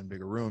of a sudden in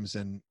bigger rooms,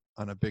 and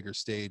on a bigger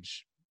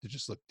stage, it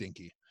just looked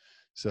dinky.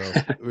 So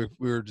we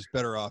were just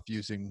better off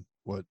using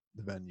what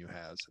the venue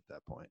has at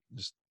that point.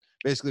 Just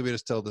basically, we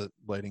just tell the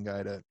lighting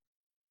guy to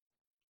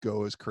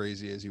go as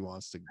crazy as he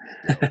wants to go.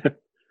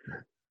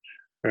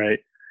 Right.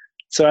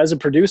 So as a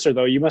producer,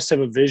 though, you must have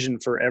a vision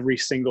for every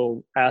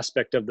single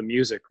aspect of the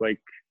music.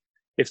 Like,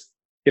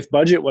 if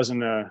budget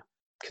wasn't a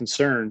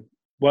concern,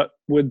 what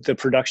would the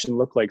production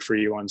look like for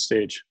you on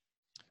stage?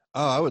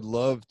 Oh, I would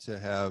love to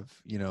have,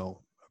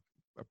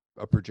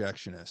 a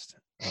projectionist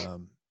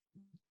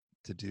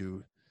to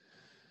do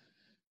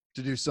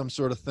some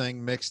sort of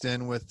thing mixed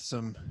in with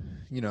some,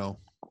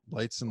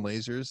 lights and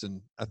lasers.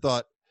 And I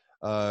thought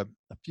a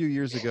few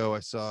years ago I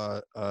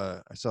saw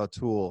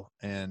Tool,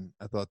 and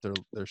I thought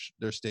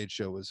their stage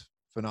show was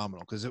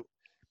phenomenal, because it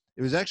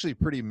was actually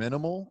pretty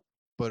minimal,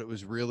 but it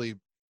was really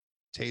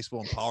tasteful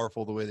and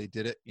powerful the way they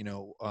did it.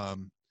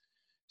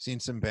 Seen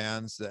some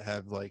bands that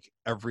have like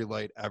every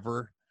light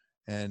ever,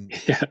 and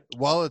Yeah.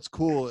 while it's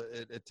cool,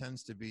 it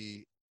tends to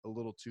be a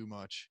little too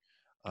much.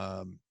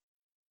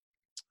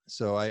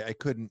 So I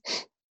couldn't,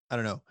 I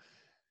don't know.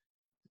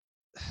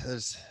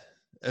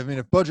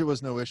 If budget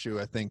was no issue,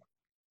 I think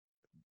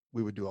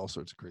we would do all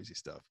sorts of crazy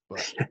stuff,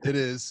 but it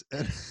is.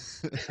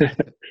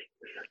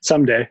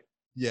 Someday.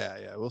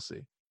 Yeah, we'll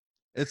see.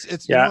 It's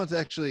Yeah.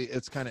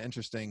 it's kind of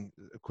interesting.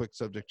 A quick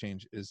subject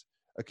change is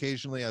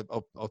occasionally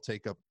I'll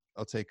take a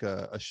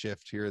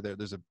shift here or there.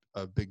 There's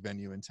a big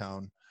venue in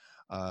town,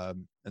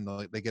 and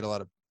they get a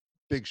lot of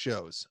big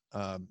shows,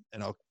 and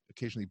I'll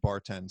occasionally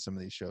bartend some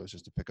of these shows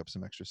just to pick up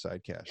some extra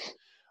side cash.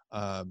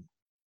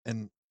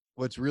 And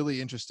what's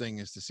really interesting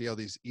is to see all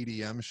these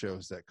EDM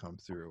shows that come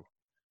through,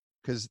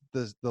 because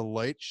the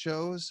light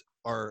shows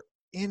are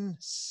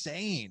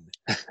insane,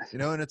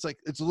 and it's like,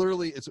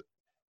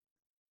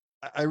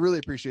 I really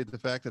appreciate the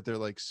fact that they're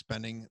like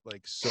spending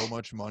like so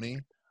much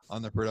money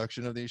on the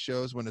production of these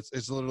shows, when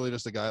it's literally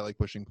just a guy like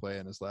pushing play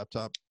on his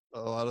laptop a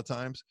lot of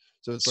times.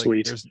 So it's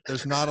Sweet. like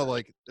there's not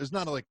a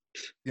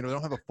they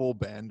don't have a full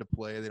band to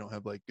play. They don't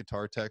have like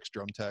guitar techs,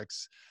 drum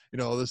techs,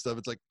 all this stuff.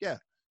 It's like, yeah,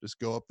 just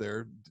go up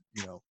there,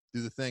 do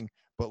the thing.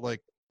 But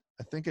like,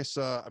 I think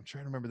I'm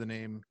trying to remember the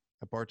name,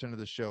 a bartender of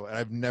the show, and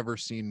I've never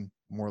seen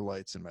more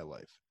lights in my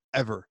life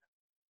ever.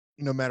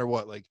 No matter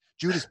what, like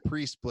Judas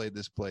Priest played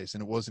this place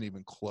and it wasn't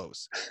even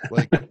close.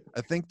 Like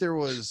I think there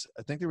was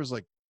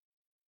like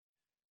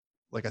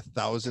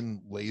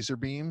 1,000 laser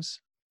beams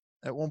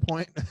at one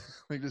point.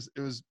 It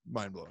was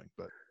mind blowing.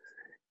 But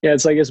Yeah,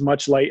 it's like as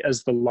much light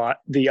as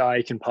the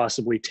eye can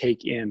possibly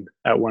take in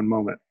at one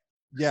moment.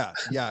 yeah,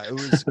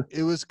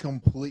 it was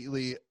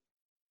completely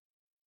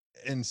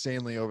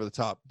insanely over the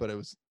top. But it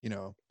was,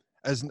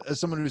 as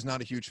someone who's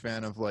not a huge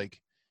fan of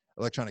like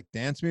electronic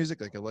dance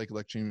music, like I like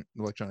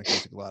electronic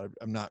music a lot.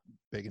 I'm not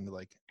big into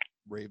like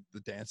rave,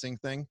 the dancing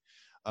thing,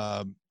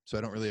 so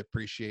I don't really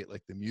appreciate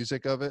like the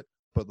music of it.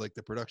 But like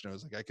the production, I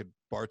was like, I could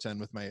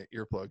bartend with my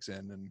earplugs in,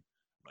 and I'm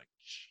like,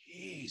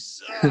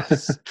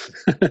 Jesus.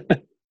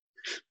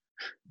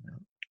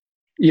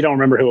 You don't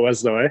remember who it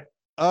was, though, eh?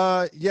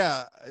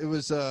 Yeah, it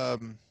was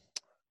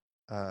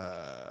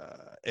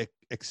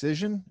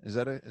Excision. Is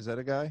that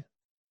a guy?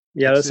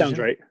 Yeah, that sounds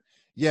Excision? right.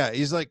 Yeah,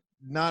 he's like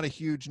not a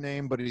huge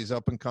name, but he's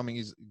up and coming.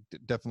 He's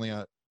definitely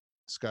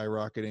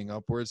skyrocketing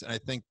upwards, and I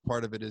think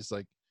part of it is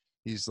like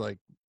he's like,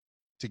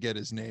 to get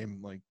his name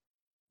like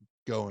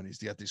going, he's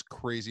got these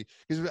crazy,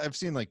 because I've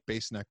seen like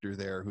Bass Nectar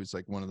there, who's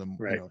like one of them,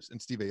 Right.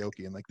 and Steve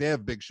Aoki, and like they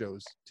have big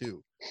shows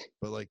too,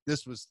 but like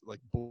this was like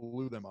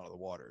blew them out of the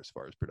water as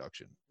far as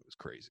production. It was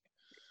crazy.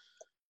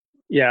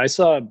 Yeah, I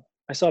saw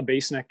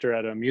Bass Nectar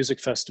at a music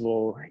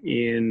festival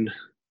in,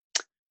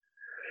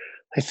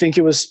 I think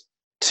it was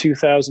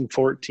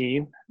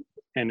 2014,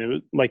 and it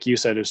was, like you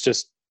said,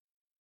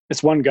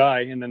 it's one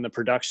guy, and then the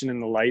production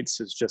and the lights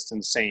is just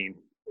insane.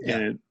 Yeah.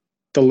 And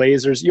the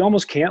lasers, you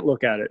almost can't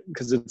look at it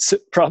because it's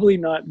probably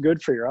not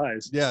good for your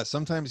eyes. Yeah,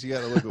 sometimes you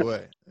got to look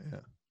away.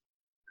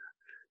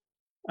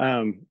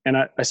 Yeah. And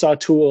I saw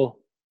Tool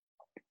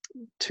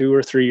 2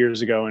 or 3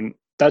 years ago, and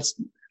that's,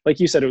 like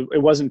you said,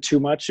 it wasn't too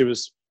much. It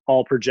was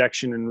all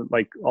projection and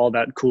like all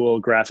that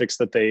cool graphics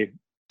that they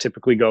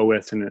typically go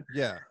with. And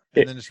Yeah.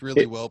 And then it's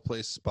really well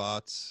placed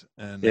spots.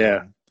 And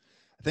Yeah.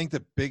 I think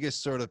the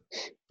biggest sort of,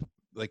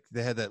 like,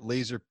 they had that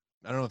laser,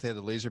 I don't know if they had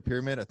the laser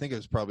pyramid. I think it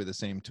was probably the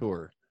same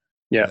tour.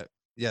 Yeah.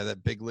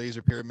 That big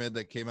laser pyramid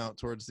that came out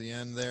towards the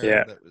end there.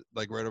 Yeah. That,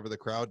 like right over the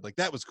crowd. Like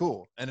that was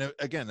cool. And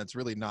again, that's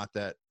really not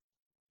that,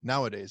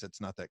 nowadays,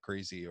 it's not that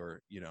crazy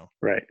or,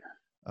 right.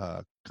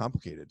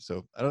 complicated.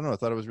 So I don't know. I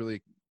thought it was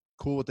really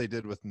cool what they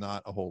did with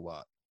not a whole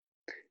lot.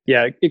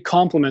 Yeah, it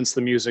complements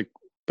the music,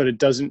 but it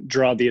doesn't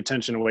draw the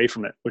attention away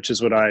from it, which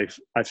is what I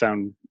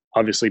found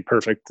obviously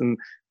perfect. And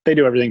they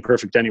do everything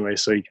perfect anyway,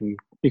 so you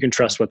can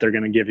trust what they're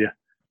going to give you.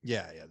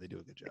 Yeah, they do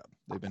a good job.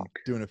 They've been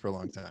doing it for a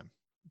long time.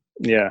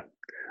 Yeah,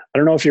 I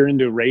don't know if you're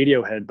into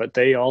Radiohead, but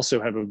they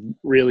also have a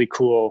really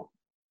cool.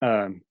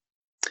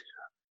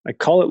 I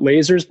call it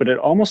lasers, but it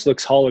almost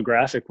looks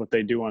holographic what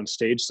they do on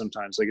stage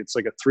sometimes. Like it's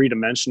like a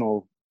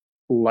 3-dimensional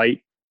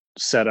light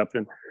setup.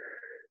 And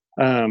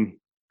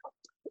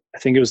I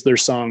think it was their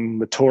song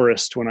The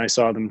Tourist when I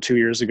saw them 2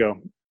 years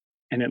ago.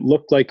 And it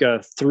looked like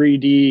a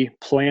 3D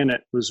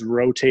planet was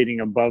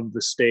rotating above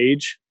the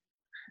stage.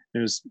 It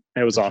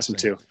was awesome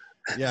too.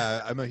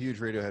 Yeah, I'm a huge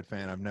Radiohead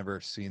fan. I've never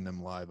seen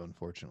them live,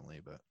 unfortunately,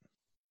 but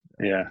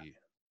Yeah.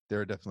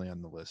 they're definitely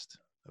on the list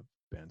of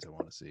bands I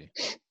want to see.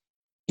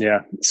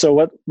 Yeah. So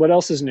what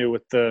else is new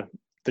with the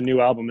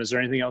new album? Is there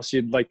anything else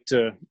you'd like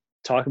to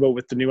talk about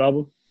with the new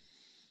album?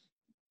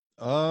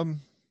 I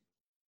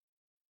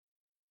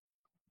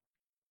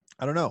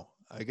don't know.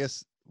 I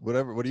guess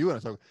whatever. What do you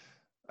want to talk?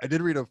 I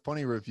did read a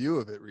funny review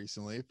of it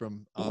recently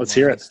from Let's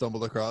hear online it.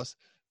 Stumbled across,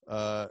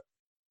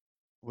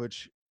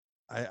 which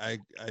I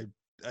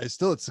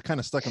still, it's kind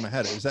of stuck in my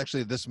head. It was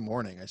actually this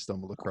morning I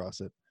stumbled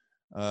across it.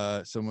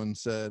 Someone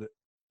said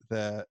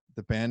that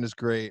the band is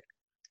great,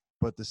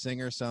 but the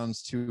singer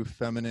sounds too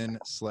feminine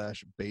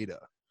 / beta,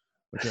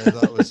 which I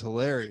thought was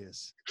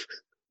hilarious.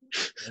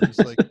 I'm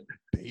just like,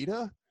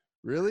 beta?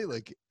 Really?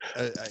 Like,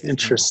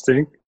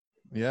 Interesting.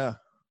 Yeah.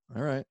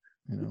 All right.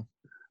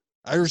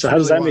 So how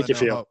does that make you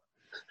feel?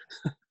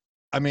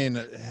 I mean,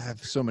 I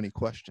have so many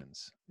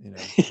questions,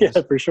 Yeah,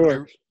 for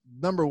sure.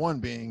 Number one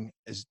being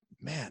is,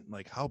 man,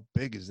 like how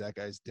big is that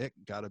guy's dick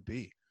gotta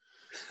be?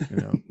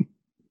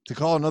 To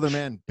call another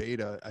man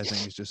beta, I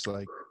think is just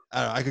like,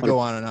 I don't know, I could go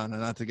on and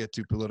not to get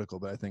too political,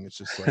 but I think it's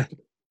just like,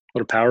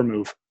 What a power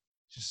move.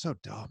 just so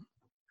dumb.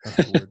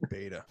 That's the word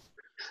beta.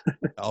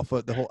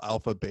 Alpha, the whole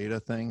alpha beta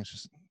thing is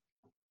just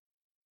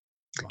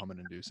vomit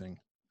inducing.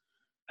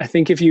 I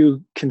think if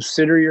you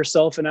consider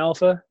yourself an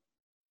alpha,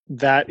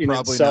 that in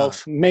Probably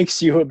itself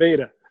makes you a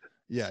beta.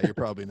 Yeah, you're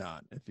probably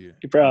not. You're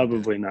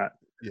Probably not.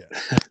 Yeah.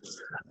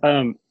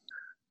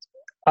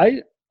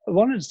 I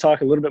wanted to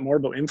talk a little bit more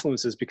about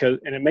influences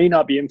and it may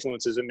not be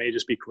influences, it may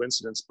just be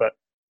coincidence,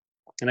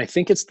 and I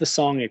think it's the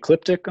song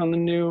Ecliptic on the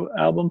new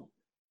album.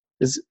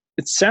 Is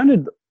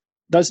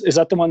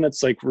that the one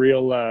that's like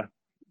real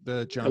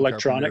The John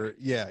electronic? Carpenter,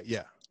 yeah.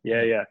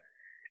 Yeah.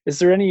 Is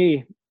there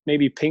any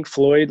maybe Pink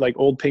Floyd, like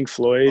old Pink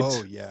Floyd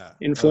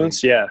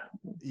influence? Yeah.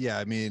 Yeah,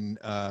 I mean,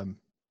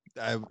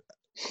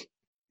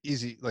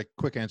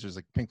 quick answers,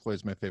 like Pink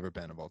Floyd's my favorite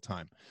band of all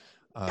time.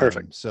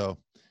 Perfect. So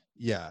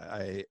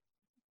yeah,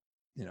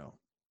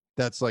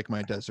 that's like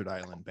my desert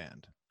island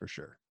band for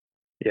sure.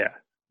 Yeah.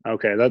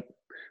 Okay.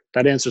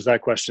 That answers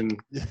that question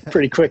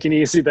pretty quick and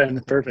easy then.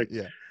 Perfect.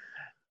 Yeah.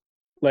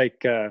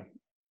 Like,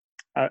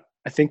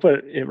 I think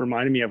what it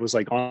reminded me of was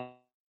like On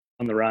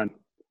the Run.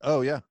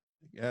 Oh yeah.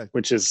 Yeah.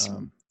 Which is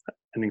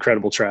an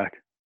incredible track.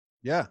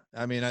 Yeah.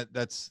 I mean,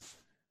 that's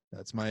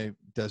my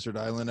desert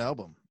island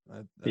album.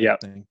 I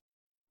think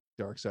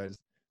Dark Side is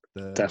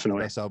the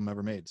definitely best album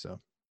ever made. So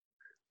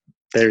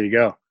there you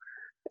go.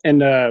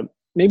 And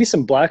maybe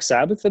some Black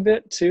Sabbath a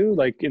bit too,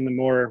 like in the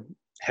more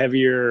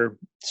heavier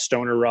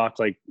stoner rock,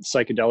 like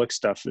psychedelic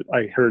stuff.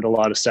 I heard a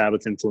lot of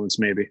Sabbath influence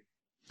maybe.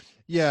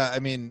 Yeah. I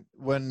mean,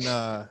 when,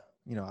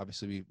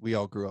 obviously we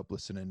all grew up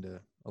listening to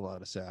a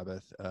lot of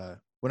Sabbath.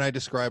 When I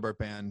describe our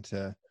band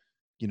to,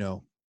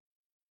 in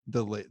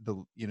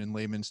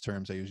layman's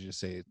terms, I usually just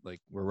say like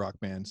we're a rock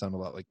band, sound a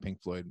lot like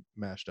Pink Floyd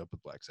mashed up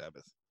with Black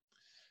Sabbath.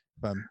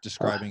 If I'm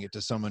describing it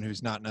to someone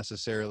who's not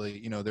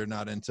necessarily, they're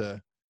not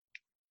into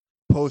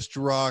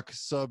post-rock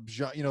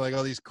sub-genre, like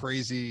all these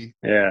crazy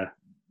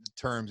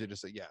terms, you're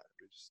just like,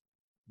 just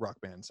rock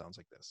band sounds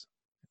like this.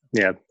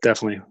 Yeah,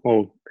 definitely.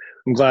 Well,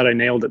 I'm glad I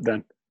nailed it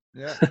then.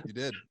 Yeah, you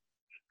did.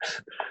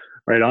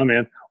 Right on,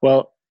 man.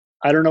 Well,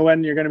 I don't know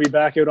when you're going to be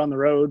back out on the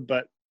road,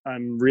 but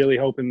I'm really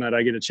hoping that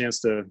I get a chance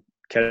to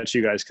catch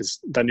you guys because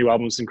that new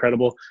album is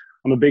incredible.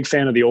 I'm a big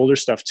fan of the older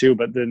stuff too,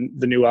 but the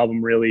new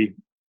album really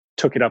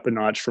took it up a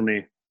notch for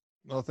me.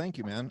 Well, thank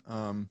you, man.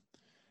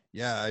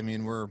 Yeah, I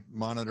mean, we're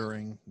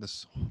monitoring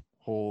this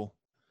whole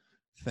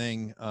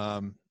thing.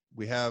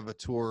 We have a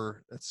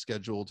tour that's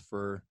scheduled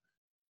for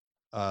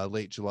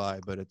late July,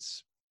 but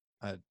it's,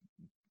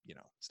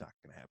 it's not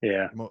going to happen.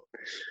 Yeah.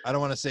 I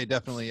don't want to say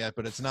definitely yet,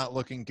 but it's not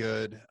looking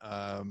good.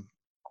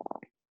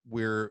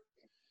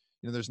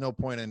 There's no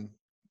point in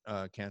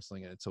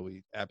canceling it until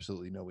we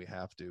absolutely know we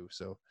have to.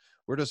 So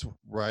we're just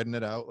riding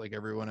it out like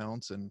everyone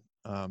else. And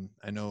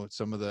I know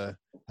some of the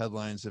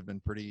headlines have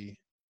been pretty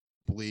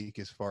bleak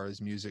as far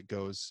as music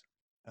goes.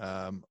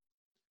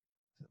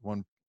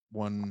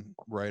 One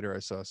writer I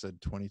saw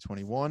said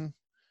 2021,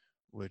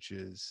 which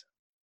is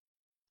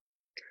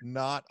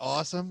not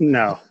awesome.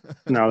 No,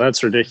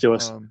 that's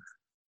ridiculous.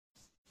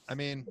 I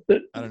mean,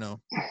 I don't know.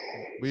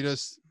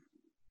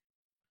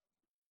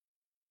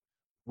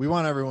 We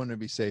want everyone to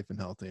be safe and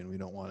healthy, and we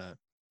don't want to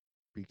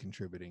be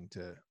contributing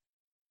to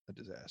a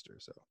disaster.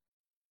 So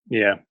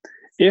yeah,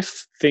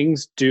 if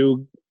things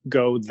do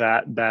go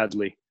that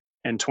badly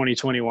and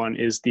 2021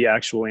 is the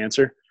actual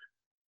answer,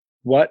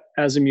 what,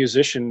 as a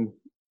musician,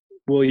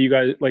 will you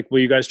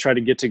guys try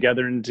to get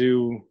together and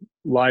do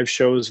live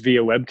shows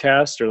via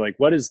webcast, or like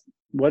what is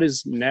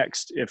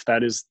next if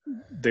that is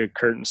the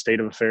current state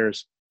of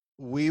affairs?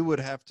 We would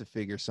have to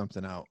figure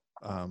something out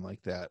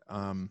like that.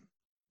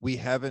 We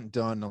haven't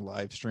done a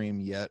live stream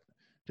yet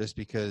just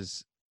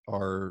because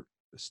our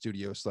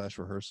studio /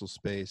 rehearsal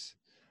space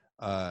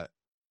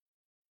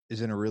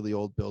is in a really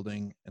old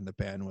building and the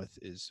bandwidth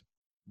is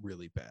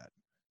really bad.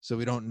 So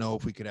we don't know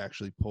if we could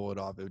actually pull it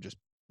off. It would just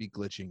be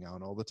glitching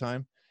out all the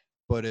time.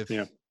 But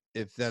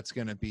if that's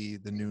going to be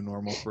the new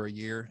normal for a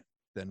year,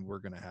 then we're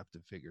going to have to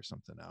figure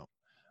something out.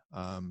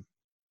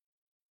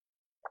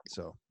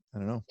 So I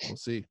don't know. We'll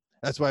see.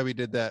 That's why we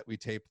did that. We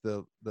taped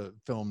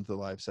filmed the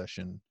live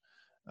session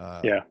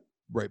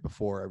right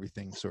before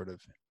everything sort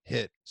of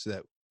hit, so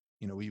that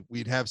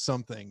we'd have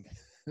something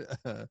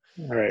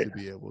Right. to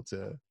be able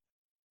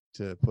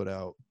to put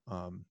out,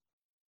 and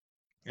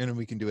then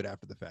we can do it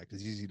after the fact.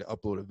 It's easy to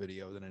upload a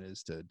video than it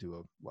is to do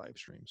a live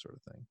stream sort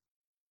of thing.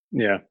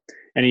 Yeah.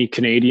 Any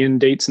Canadian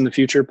dates in the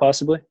future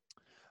possibly?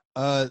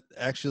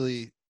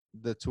 Actually,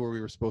 the tour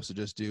we were supposed to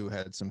just do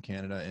had some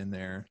Canada in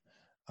there.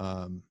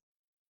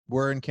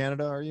 Where in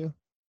Canada are you?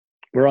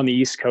 We're on the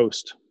East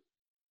Coast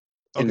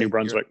in New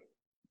Brunswick.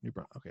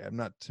 Okay, I'm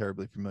not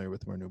terribly familiar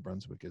with where New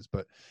Brunswick is,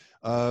 but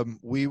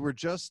we were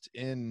just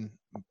in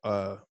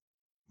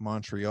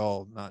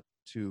Montreal not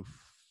too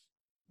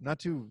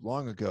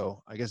long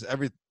ago. I guess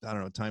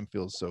time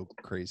feels so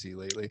crazy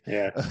lately.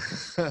 Yeah.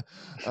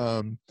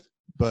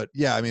 But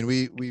yeah, I mean,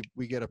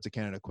 we get up to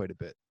Canada quite a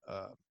bit.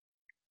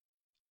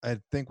 I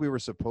think we were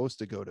supposed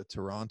to go to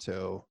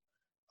Toronto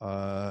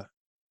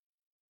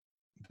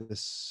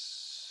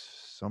this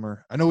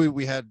summer. I know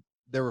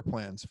there were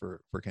plans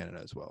for Canada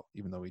as well,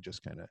 even though we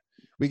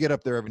get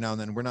up there every now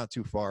and then. We're not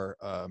too far.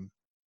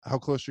 How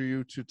close are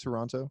you to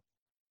Toronto?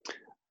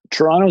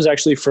 Toronto is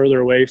actually further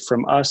away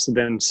from us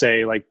than,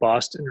 say, like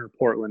Boston or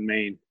Portland,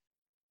 Maine.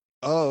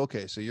 Oh,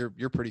 okay. So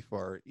you're pretty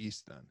far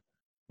east then.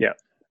 Yeah.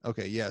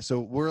 Okay. Yeah. So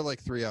we're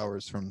like 3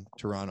 hours from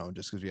Toronto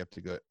just because we have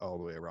to go all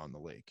the way around the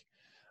lake.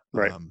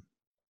 Right.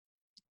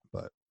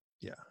 But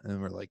yeah, and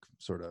we're like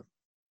sort of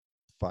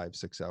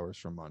 5-6 hours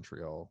from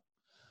Montreal.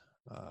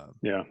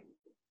 Yeah.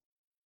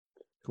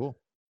 Cool.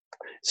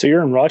 So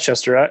you're in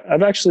Rochester.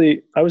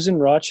 I was in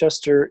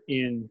Rochester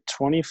in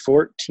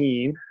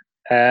 2014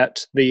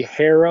 at the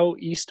Harrow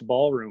East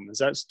Ballroom. Is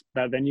that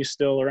venue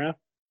still around?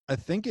 I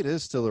think it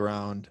is still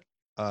around.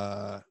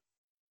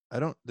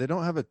 They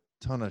don't have a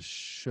ton of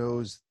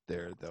shows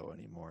there though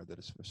anymore, that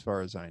is, as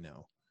far as I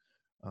know.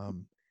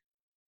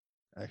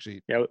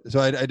 Actually, yeah. So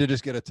I did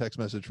just get a text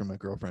message from my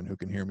girlfriend who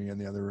can hear me in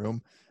the other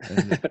room,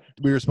 and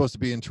we were supposed to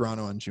be in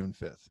Toronto on June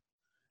 5th.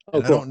 Oh,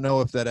 cool. I don't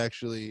know if that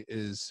actually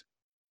is.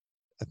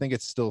 I think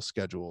it's still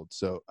scheduled,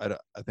 so I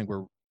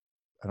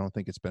don't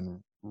think it's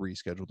been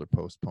rescheduled or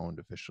postponed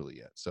officially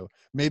yet. So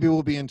maybe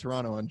we'll be in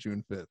Toronto on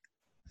June 5th.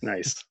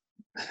 Nice.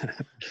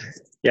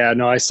 Yeah,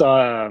 no, I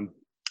saw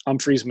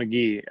Humphreys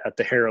McGee at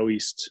the Harrow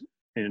East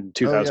in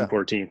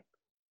 2014. Oh,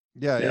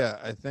 yeah.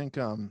 I think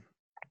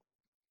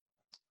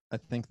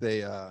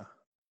they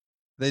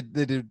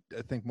do.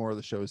 I think more of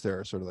the shows there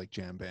are sort of like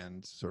jam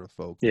bands, sort of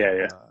folk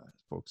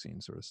scene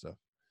sort of stuff.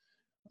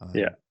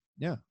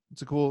 Yeah,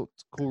 it's a cool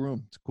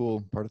room. It's a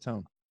cool part of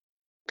town.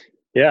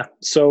 Yeah,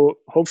 so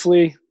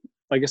hopefully,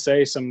 like I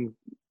say,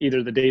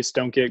 either the dates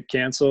don't get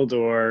canceled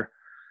or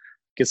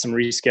get some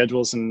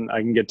reschedules, and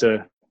I can get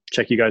to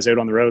check you guys out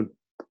on the road.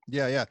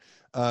 Yeah.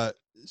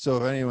 So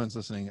if anyone's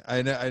listening,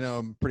 I know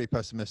I'm pretty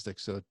pessimistic,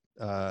 so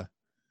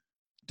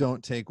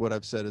don't take what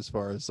I've said as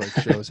far as like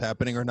shows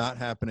happening or not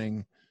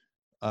happening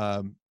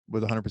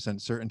with 100%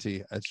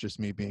 certainty. It's just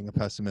me being a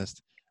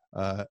pessimist.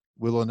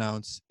 We'll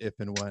announce if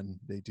and when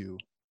they do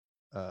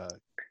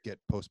get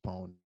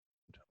postponed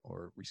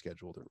or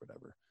rescheduled or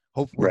whatever.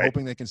 We're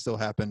hoping they can still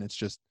happen. It's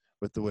just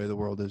with the way the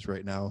world is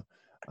right now,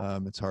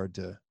 it's hard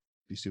to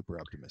be super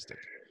optimistic.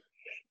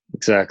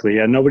 Exactly.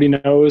 Yeah, nobody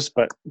knows,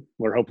 but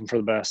we're hoping for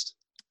the best.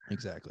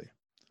 Exactly.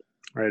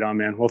 Right on,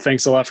 man. Well,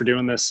 thanks a lot for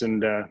doing this,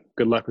 and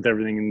good luck with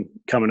everything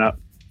coming up.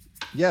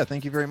 Yeah,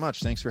 thank you very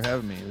much. Thanks for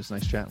having me. It was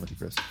nice chatting with you,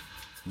 Chris.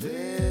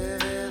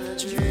 Living a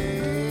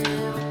dream.